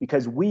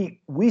 because we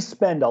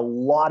spend a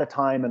lot of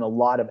time and a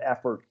lot of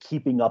effort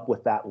keeping up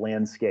with that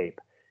landscape.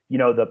 You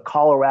know, the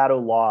Colorado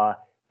law,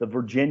 the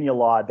Virginia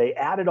law, they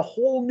added a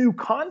whole new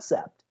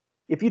concept.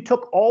 If you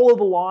took all of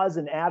the laws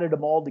and added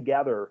them all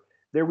together,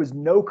 there was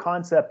no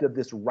concept of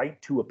this right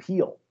to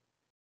appeal.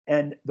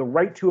 And the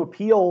right to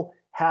appeal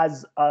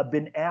has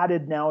been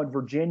added now in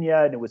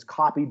Virginia, and it was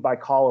copied by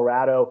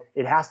Colorado.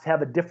 It has to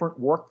have a different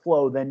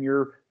workflow than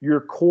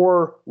your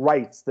core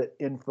rights that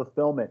in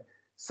fulfillment.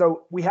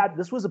 So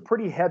this was a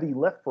pretty heavy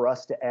lift for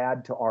us to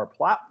add to our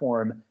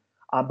platform.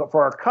 But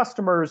for our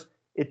customers,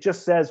 it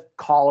just says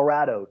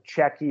Colorado,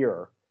 check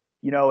here,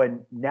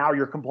 and now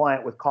you're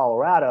compliant with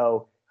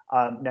Colorado.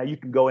 Now you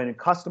can go in and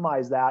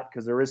customize that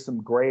because there is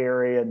some gray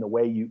area in the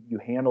way you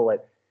handle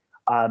it.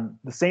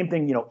 The same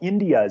thing,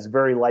 India is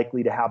very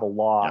likely to have a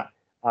law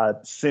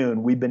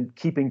soon. We've been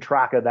keeping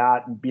track of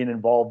that and being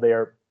involved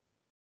there.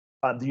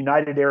 The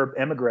United Arab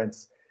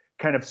Immigrants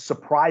kind of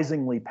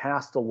surprisingly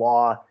passed a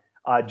law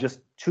just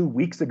 2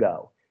 weeks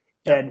ago.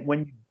 Yeah. And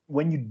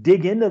when you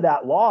dig into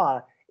that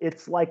law,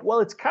 it's like,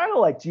 well, it's kind of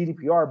like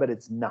GDPR, but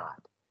it's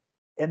not.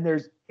 And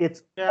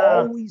it's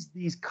always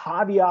these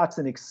caveats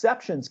and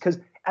exceptions, because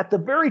at the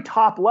very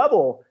top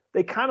level,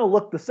 they kind of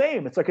look the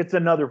same. It's like it's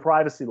another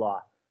privacy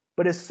law.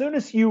 But as soon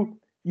as you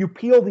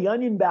peel the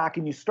onion back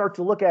and you start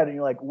to look at it, and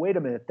you're like, wait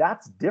a minute,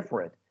 that's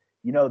different.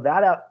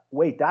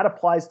 That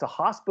applies to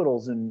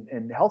hospitals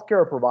and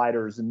healthcare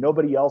providers, and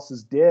nobody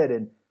else's did.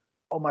 And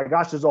oh my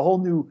gosh, there's a whole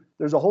new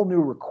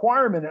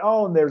requirement.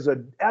 Oh, and there's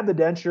an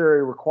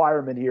evidentiary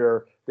requirement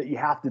here that you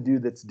have to do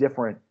that's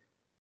different.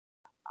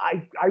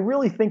 I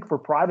really think for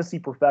privacy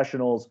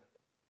professionals,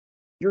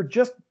 you're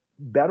just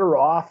better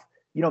off,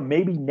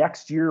 maybe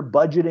next year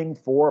budgeting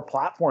for a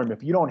platform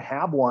if you don't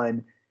have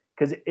one.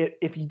 Because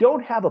if you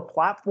don't have a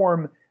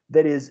platform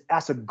that is,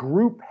 as a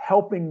group,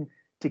 helping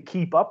to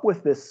keep up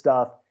with this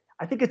stuff,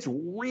 I think it's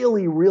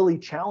really, really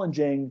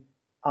challenging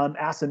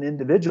as an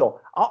individual.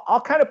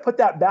 I'll kind of put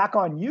that back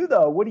on you,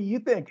 though. What do you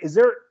think?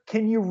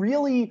 Can you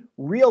really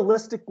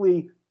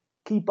realistically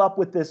keep up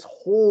with this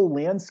whole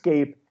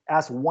landscape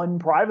as one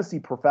privacy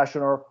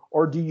professional,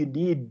 or do you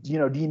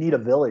need a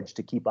village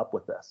to keep up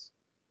with this?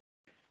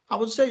 I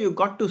would say you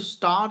got to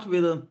start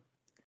with a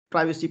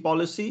privacy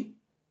policy,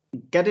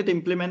 get it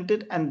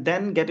implemented, and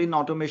then get in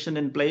automation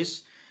in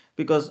place.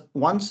 Because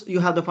once you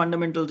have the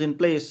fundamentals in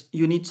place,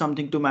 you need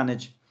something to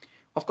manage.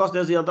 Of course,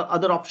 there's the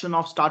other option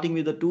of starting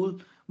with a tool,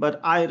 but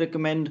I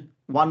recommend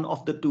one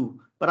of the two.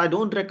 But I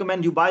don't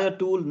recommend you buy a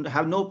tool,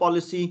 have no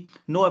policy,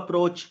 no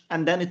approach,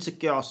 and then it's a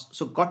chaos.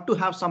 So got to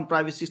have some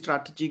privacy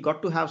strategy,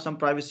 got to have some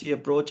privacy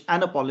approach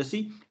and a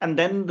policy, and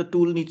then the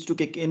tool needs to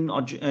kick in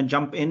or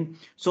jump in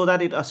so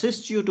that it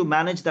assists you to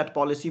manage that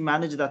policy,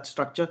 manage that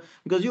structure,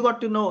 because you got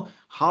to know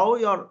how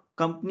your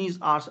companies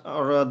are,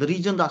 or the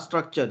regions are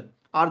structured.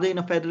 Are they in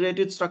a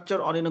federated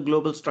structure or in a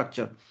global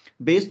structure?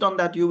 Based on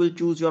that, you will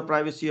choose your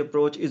privacy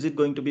approach. Is it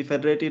going to be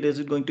federated? Is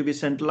it going to be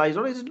centralized?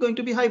 Or is it going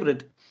to be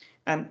hybrid?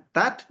 And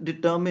that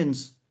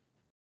determines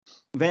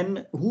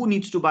who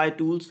needs to buy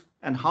tools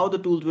and how the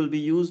tools will be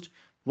used,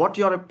 what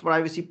your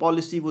privacy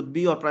policy would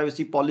be or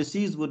privacy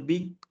policies would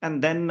be,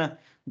 and then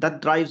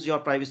that drives your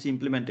privacy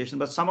implementation.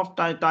 But some of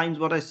times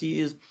what I see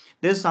is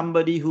there's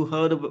somebody who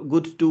heard of a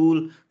good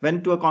tool,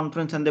 went to a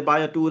conference, and they buy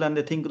a tool and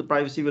they think the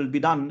privacy will be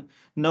done.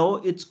 No,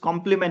 it's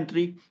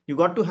complementary. You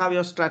got to have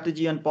your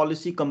strategy and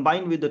policy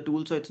combined with the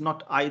tool. So it's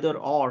not either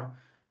or,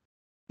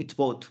 it's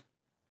both.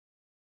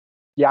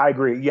 Yeah, I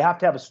agree. You have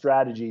to have a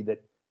strategy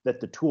that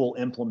the tool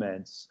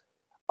implements.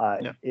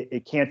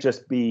 It can't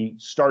just be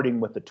starting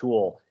with the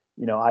tool.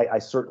 I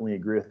certainly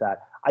agree with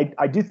that.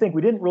 I do think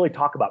we didn't really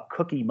talk about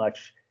cookie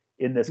much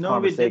in this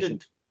conversation. We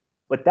didn't.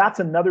 But that's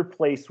another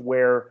place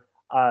where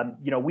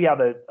we have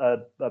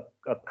a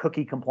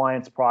cookie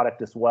compliance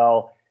product as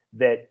well,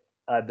 that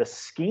the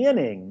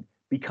scanning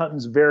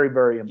becomes very,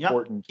 very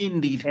important. Yep,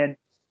 indeed.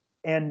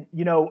 And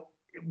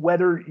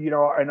whether in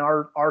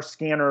our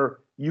scanner,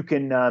 you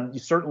can you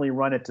certainly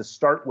run it to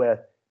start with,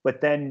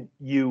 but then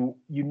you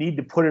need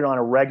to put it on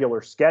a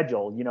regular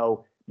schedule,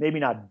 maybe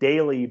not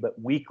daily, but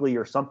weekly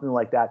or something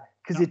like that,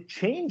 because it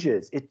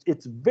changes.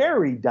 It's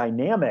very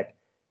dynamic,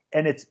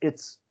 and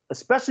it's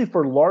especially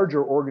for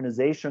larger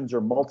organizations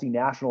or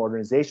multinational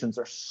organizations.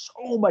 There's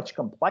so much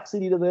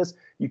complexity to this.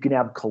 You can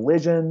have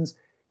collisions.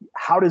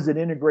 How does it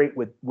integrate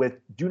with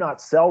do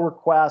not sell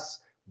requests,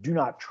 do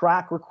not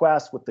track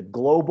requests, with the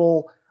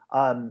global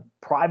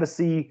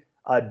privacy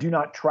do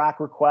not track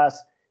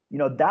requests?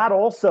 That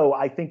also,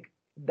 I think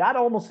that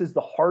almost is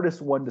the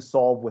hardest one to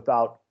solve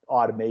without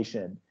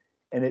automation.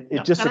 And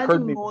it just occurred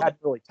to me, we hadn't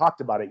really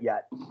talked about it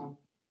yet.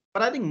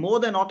 But I think more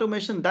than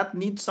automation, that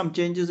needs some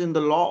changes in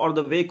the law or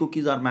the way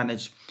cookies are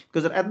managed.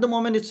 Because at the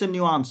moment, it's a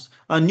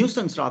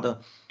nuisance rather.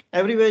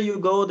 Everywhere you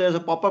go, there's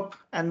a pop-up,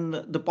 and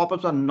the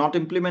pop-ups are not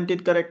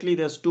implemented correctly.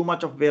 There's too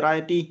much of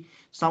variety.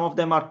 Some of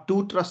them are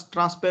too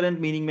transparent,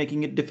 meaning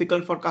making it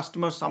difficult for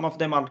customers. Some of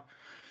them are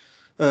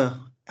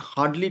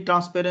hardly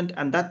transparent,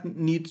 and that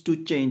needs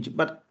to change.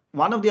 But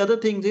one of the other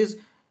things is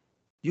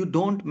you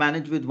don't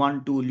manage with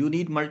one tool. You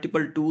need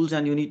multiple tools,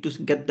 and you need to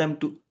get them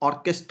to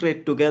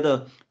orchestrate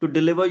together to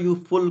deliver you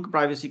full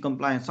privacy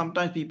compliance.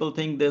 Sometimes people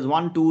think there's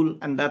one tool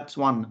and that's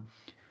one.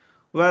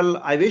 Well,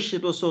 I wish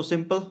it was so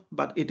simple,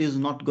 but it is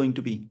not going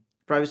to be.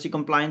 Privacy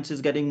compliance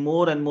is getting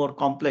more and more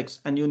complex,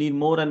 and you need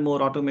more and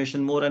more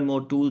automation, more and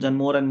more tools, and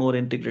more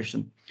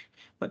integration.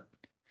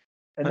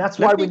 And that's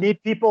why we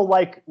need people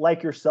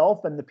like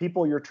yourself and the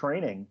people you're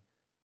training.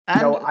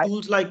 And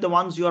tools like the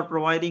ones you are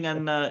providing,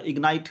 and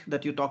Ignite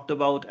that you talked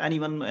about, and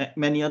even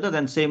many other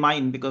than Say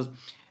Mine, because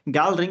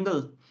Gal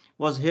Ringel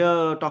was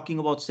here talking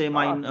about Say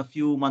Mine a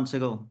few months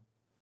ago.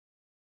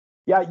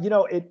 Yeah,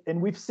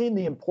 and we've seen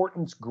the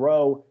importance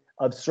grow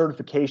of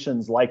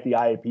certifications like the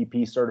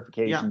IAPP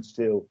certifications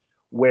too,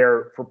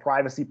 where for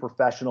privacy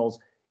professionals,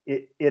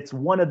 it's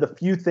one of the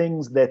few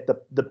things that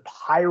the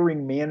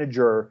hiring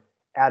manager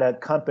at a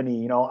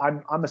company,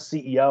 I'm a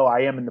CEO,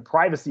 I am in the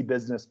privacy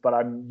business, but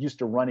I'm used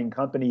to running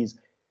companies.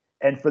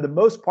 And for the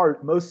most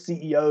part, most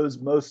CEOs,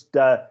 most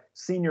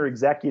senior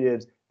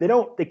executives,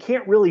 they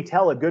can't really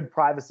tell a good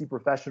privacy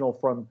professional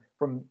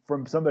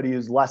from somebody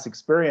who's less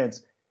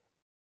experienced.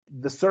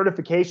 The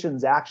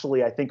certifications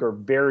actually, I think, are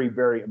very,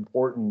 very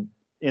important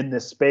in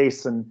this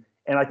space. And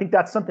I think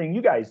that's something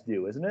you guys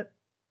do, isn't it?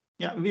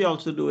 Yeah, we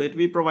also do it.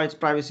 We provide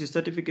privacy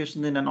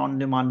certification in an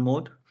on-demand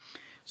mode.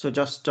 So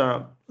just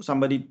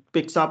somebody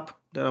picks up,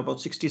 there are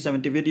about 60,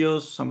 70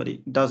 videos,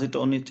 somebody does it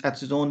at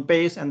his own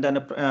pace, and then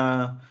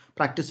a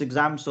practice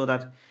exam so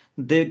that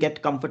they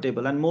get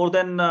comfortable. And more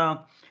than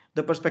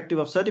the perspective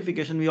of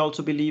certification, we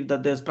also believe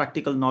that there's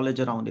practical knowledge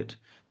around it.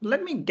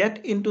 Let me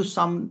get into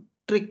some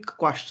trick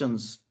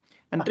questions.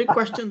 And trick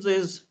questions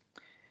is,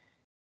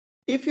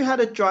 if you had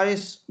a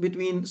choice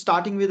between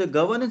starting with a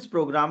governance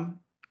program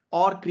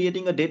or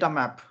creating a data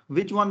map,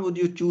 which one would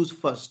you choose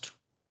first?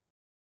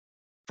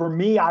 For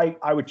me,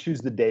 I would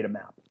choose the data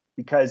map,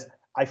 because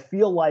I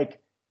feel like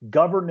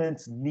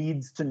governance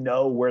needs to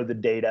know where the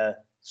data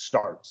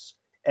starts.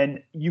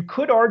 And you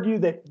could argue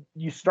that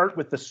you start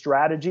with the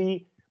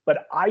strategy,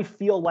 but I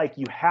feel like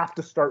you have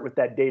to start with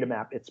that data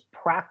map. It's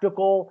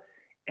practical,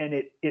 and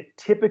it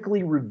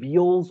typically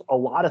reveals a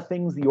lot of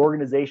things the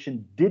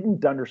organization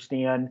didn't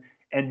understand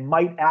and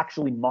might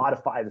actually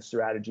modify the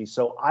strategy.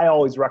 So I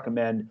always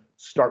recommend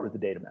start with the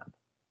data map.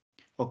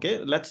 Okay,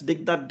 let's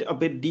dig that a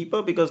bit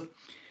deeper, because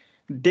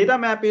data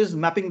map is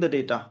mapping the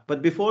data.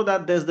 But before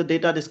that, there's the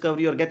data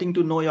discovery, or getting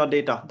to know your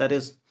data. That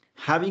is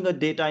having a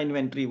data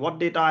inventory. What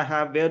data I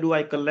have, where do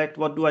I collect,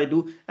 what do I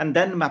do, and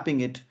then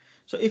mapping it.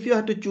 So if you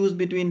had to choose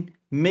between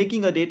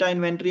making a data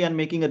inventory and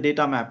making a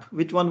data map,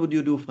 which one would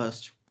you do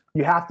first?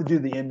 You have to do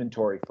the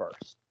inventory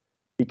first,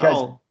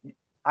 because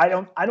I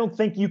don't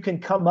think you can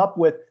come up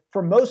with,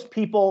 for most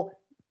people,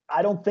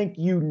 I don't think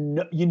you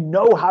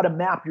know how to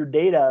map your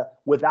data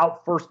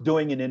without first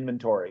doing an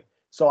inventory.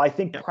 So I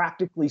think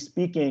practically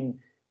speaking,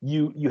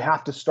 you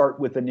have to start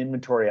with an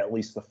inventory at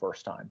least the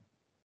first time.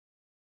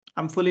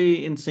 I'm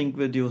fully in sync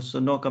with you, so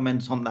no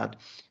comments on that.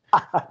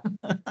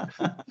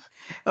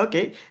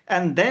 Okay,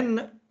 and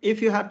then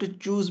if you had to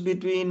choose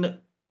between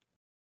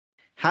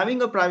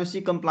having a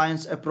privacy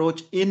compliance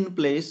approach in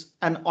place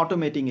and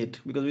automating it,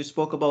 because we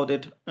spoke about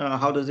it,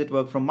 how does it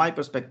work from my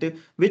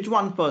perspective? Which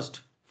one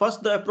first?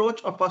 First the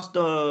approach or first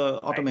the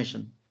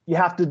automation? You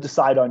have to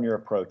decide on your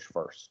approach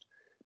first,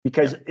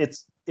 because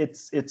it's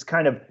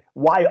kind of,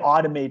 why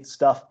automate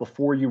stuff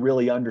before you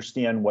really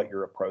understand what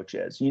your approach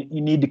is?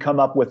 You need to come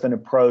up with an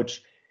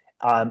approach.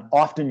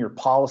 Often your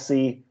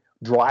policy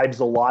drives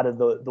a lot of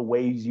the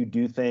ways you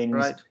do things.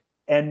 Right.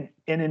 And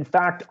in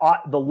fact,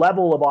 the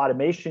level of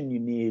automation you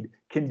need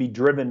can be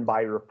driven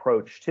by your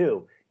approach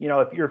too.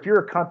 If you're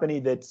a company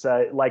that's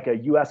like a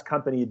U.S.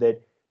 company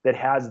that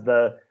has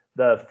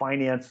the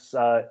finance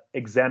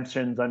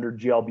exemptions under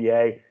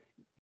GLBA,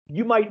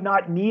 you might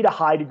not need a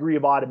high degree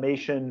of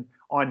automation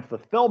on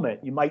fulfillment.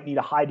 You might need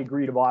a high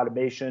degree of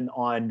automation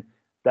on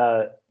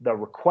the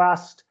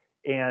request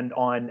and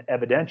on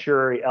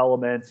evidentiary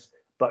elements,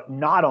 but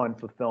not on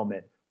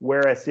fulfillment.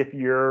 Whereas if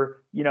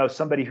you're,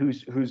 somebody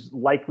who's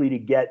likely to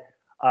get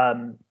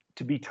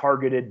to be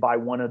targeted by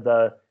one of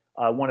the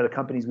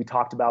companies we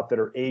talked about that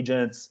are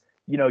agents,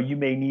 you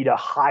may need a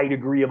high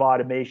degree of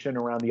automation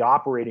around the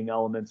operating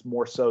elements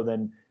more so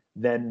than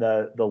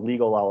the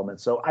legal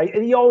elements. So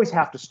you always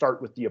have to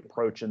start with the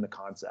approach and the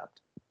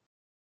concept.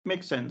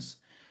 Makes sense.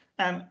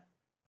 And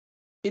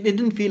it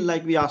didn't feel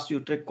like we asked you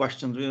trick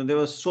questions. They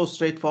were so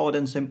straightforward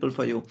and simple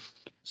for you.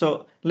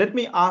 So let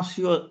me ask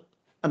you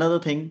another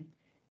thing.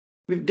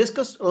 We've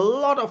discussed a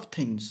lot of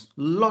things,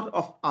 a lot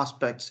of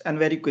aspects, and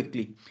very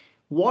quickly.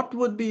 What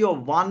would be your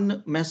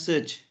one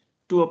message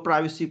to a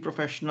privacy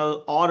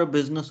professional or a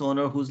business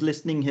owner who's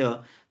listening here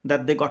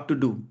that they got to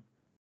do?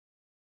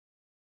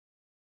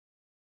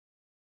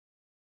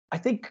 I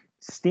think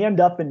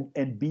stand up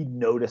and be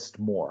noticed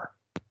more,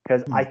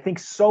 because I think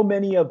so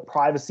many of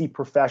privacy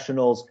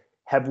professionals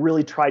have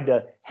really tried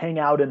to hang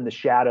out in the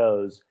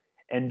shadows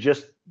and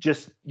just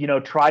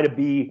try to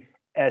be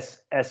as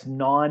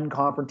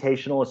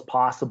non-confrontational as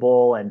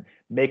possible and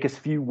make as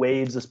few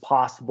waves as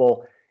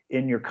possible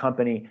in your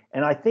company.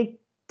 And I think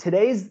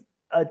today's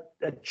a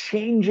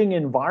changing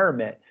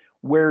environment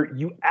where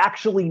you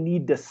actually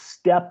need to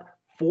step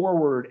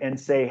forward and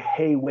say,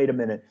 hey, wait a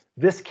minute,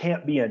 this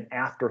can't be an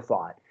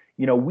afterthought.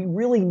 We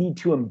really need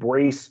to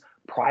embrace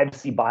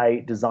privacy by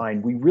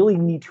design. We really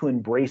need to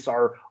embrace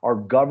our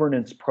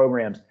governance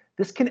programs.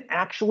 This can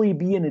actually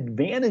be an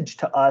advantage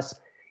to us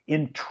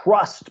in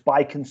trust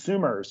by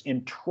consumers,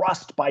 in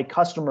trust by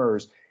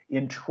customers,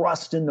 in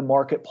trust in the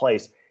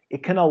marketplace.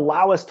 It can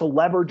allow us to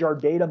leverage our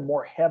data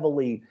more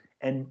heavily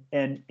and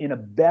in a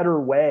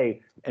better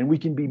way, and we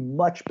can be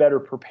much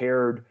better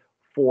prepared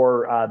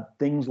for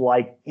things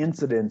like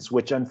incidents,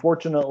 which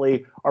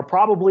unfortunately are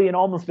probably in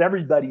almost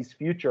everybody's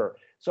future.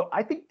 So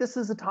I think this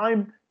is a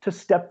time to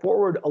step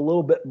forward a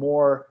little bit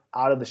more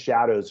out of the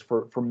shadows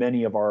for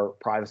many of our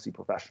privacy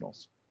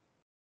professionals.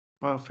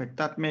 Perfect.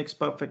 That makes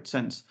perfect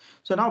sense.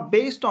 So now,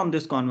 based on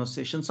this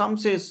conversation,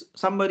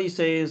 somebody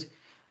says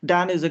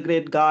Dan is a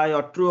great guy,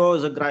 or Truo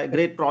is a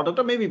great product,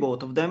 or maybe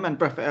both of them, and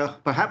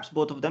perhaps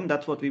both of them.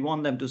 That's what we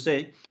want them to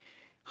say.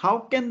 How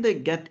can they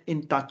get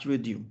in touch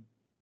with you?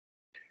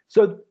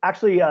 So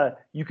actually,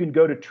 you can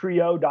go to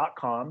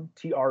Truyo.com,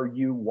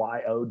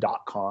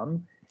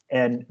 Truyo.com,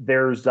 and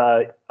there's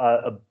a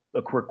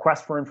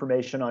request for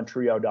information on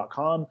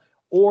Truyo.com,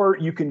 or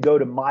you can go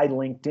to my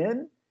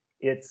LinkedIn.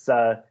 It's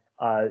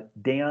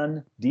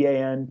Dan,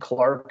 D-A-N,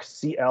 Clarke,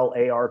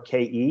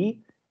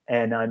 C-L-A-R-K-E,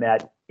 and I'm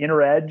at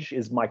InterEdge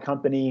is my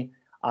company.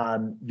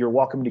 You're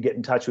welcome to get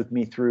in touch with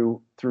me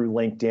through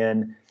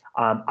LinkedIn.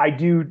 I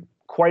do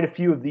quite a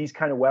few of these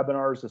kind of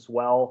webinars as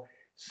well.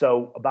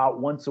 So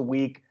about once a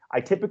week, I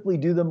typically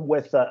do them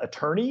with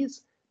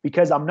attorneys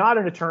because I'm not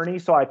an attorney.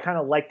 So I kind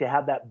of like to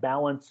have that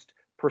balanced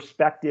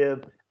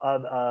perspective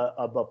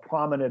of a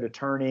prominent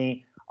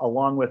attorney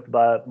along with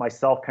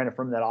myself kind of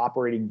from that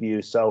operating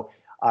view. So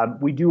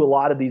we do a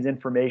lot of these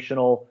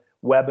informational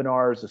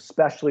webinars,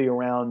 especially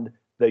around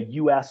the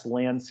U.S.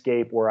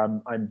 landscape where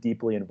I'm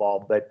deeply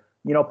involved. But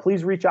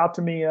please reach out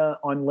to me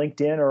on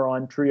LinkedIn or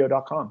on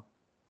Truyo.com.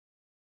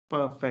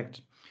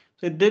 Perfect.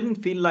 So it didn't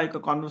feel like a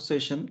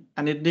conversation,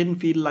 and it didn't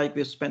feel like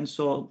we spent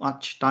so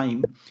much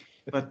time.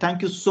 But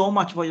thank you so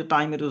much for your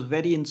time. It was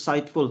very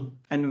insightful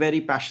and very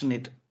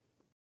passionate.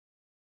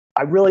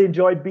 I really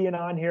enjoyed being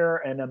on here,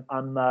 and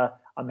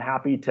I'm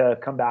happy to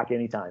come back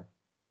anytime.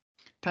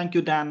 Thank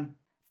you, Dan.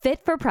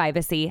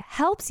 FIT4PRIVACY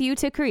helps you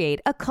to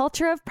create a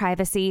culture of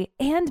privacy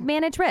and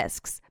manage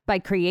risks by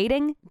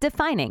creating,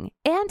 defining,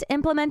 and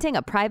implementing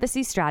a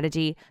privacy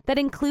strategy that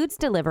includes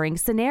delivering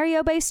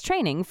scenario-based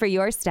training for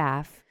your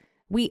staff.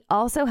 We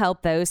also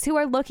help those who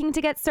are looking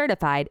to get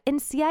certified in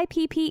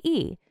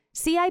CIPPE,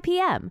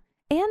 CIPM,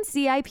 and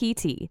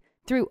CIPT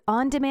through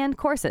on-demand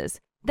courses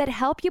that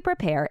help you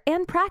prepare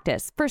and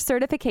practice for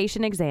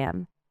certification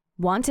exam.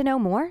 Want to know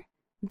more?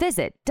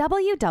 Visit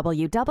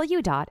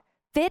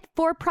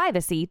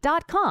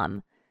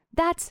www.FIT4PRIVACY.com.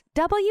 That's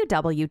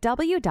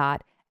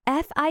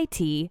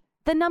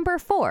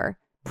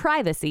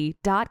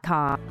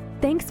www.FIT4PRIVACY.com.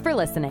 Thanks for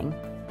listening.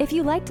 If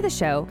you liked the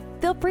show,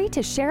 feel free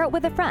to share it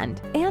with a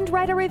friend and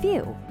write a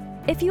review.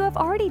 If you have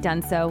already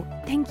done so,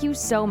 thank you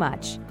so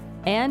much.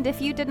 And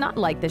if you did not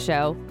like the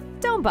show,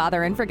 don't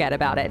bother and forget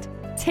about it.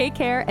 Take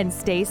care and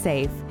stay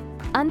safe.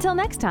 Until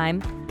next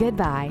time,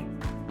 goodbye.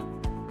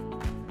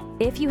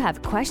 If you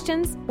have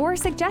questions or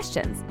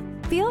suggestions,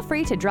 feel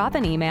free to drop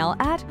an email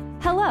at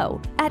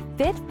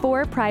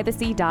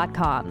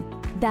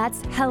hello@FIT4PRIVACY.com.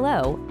 That's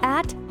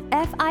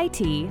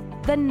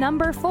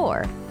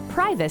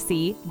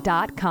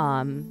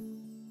hello@FIT4PRIVACY.com.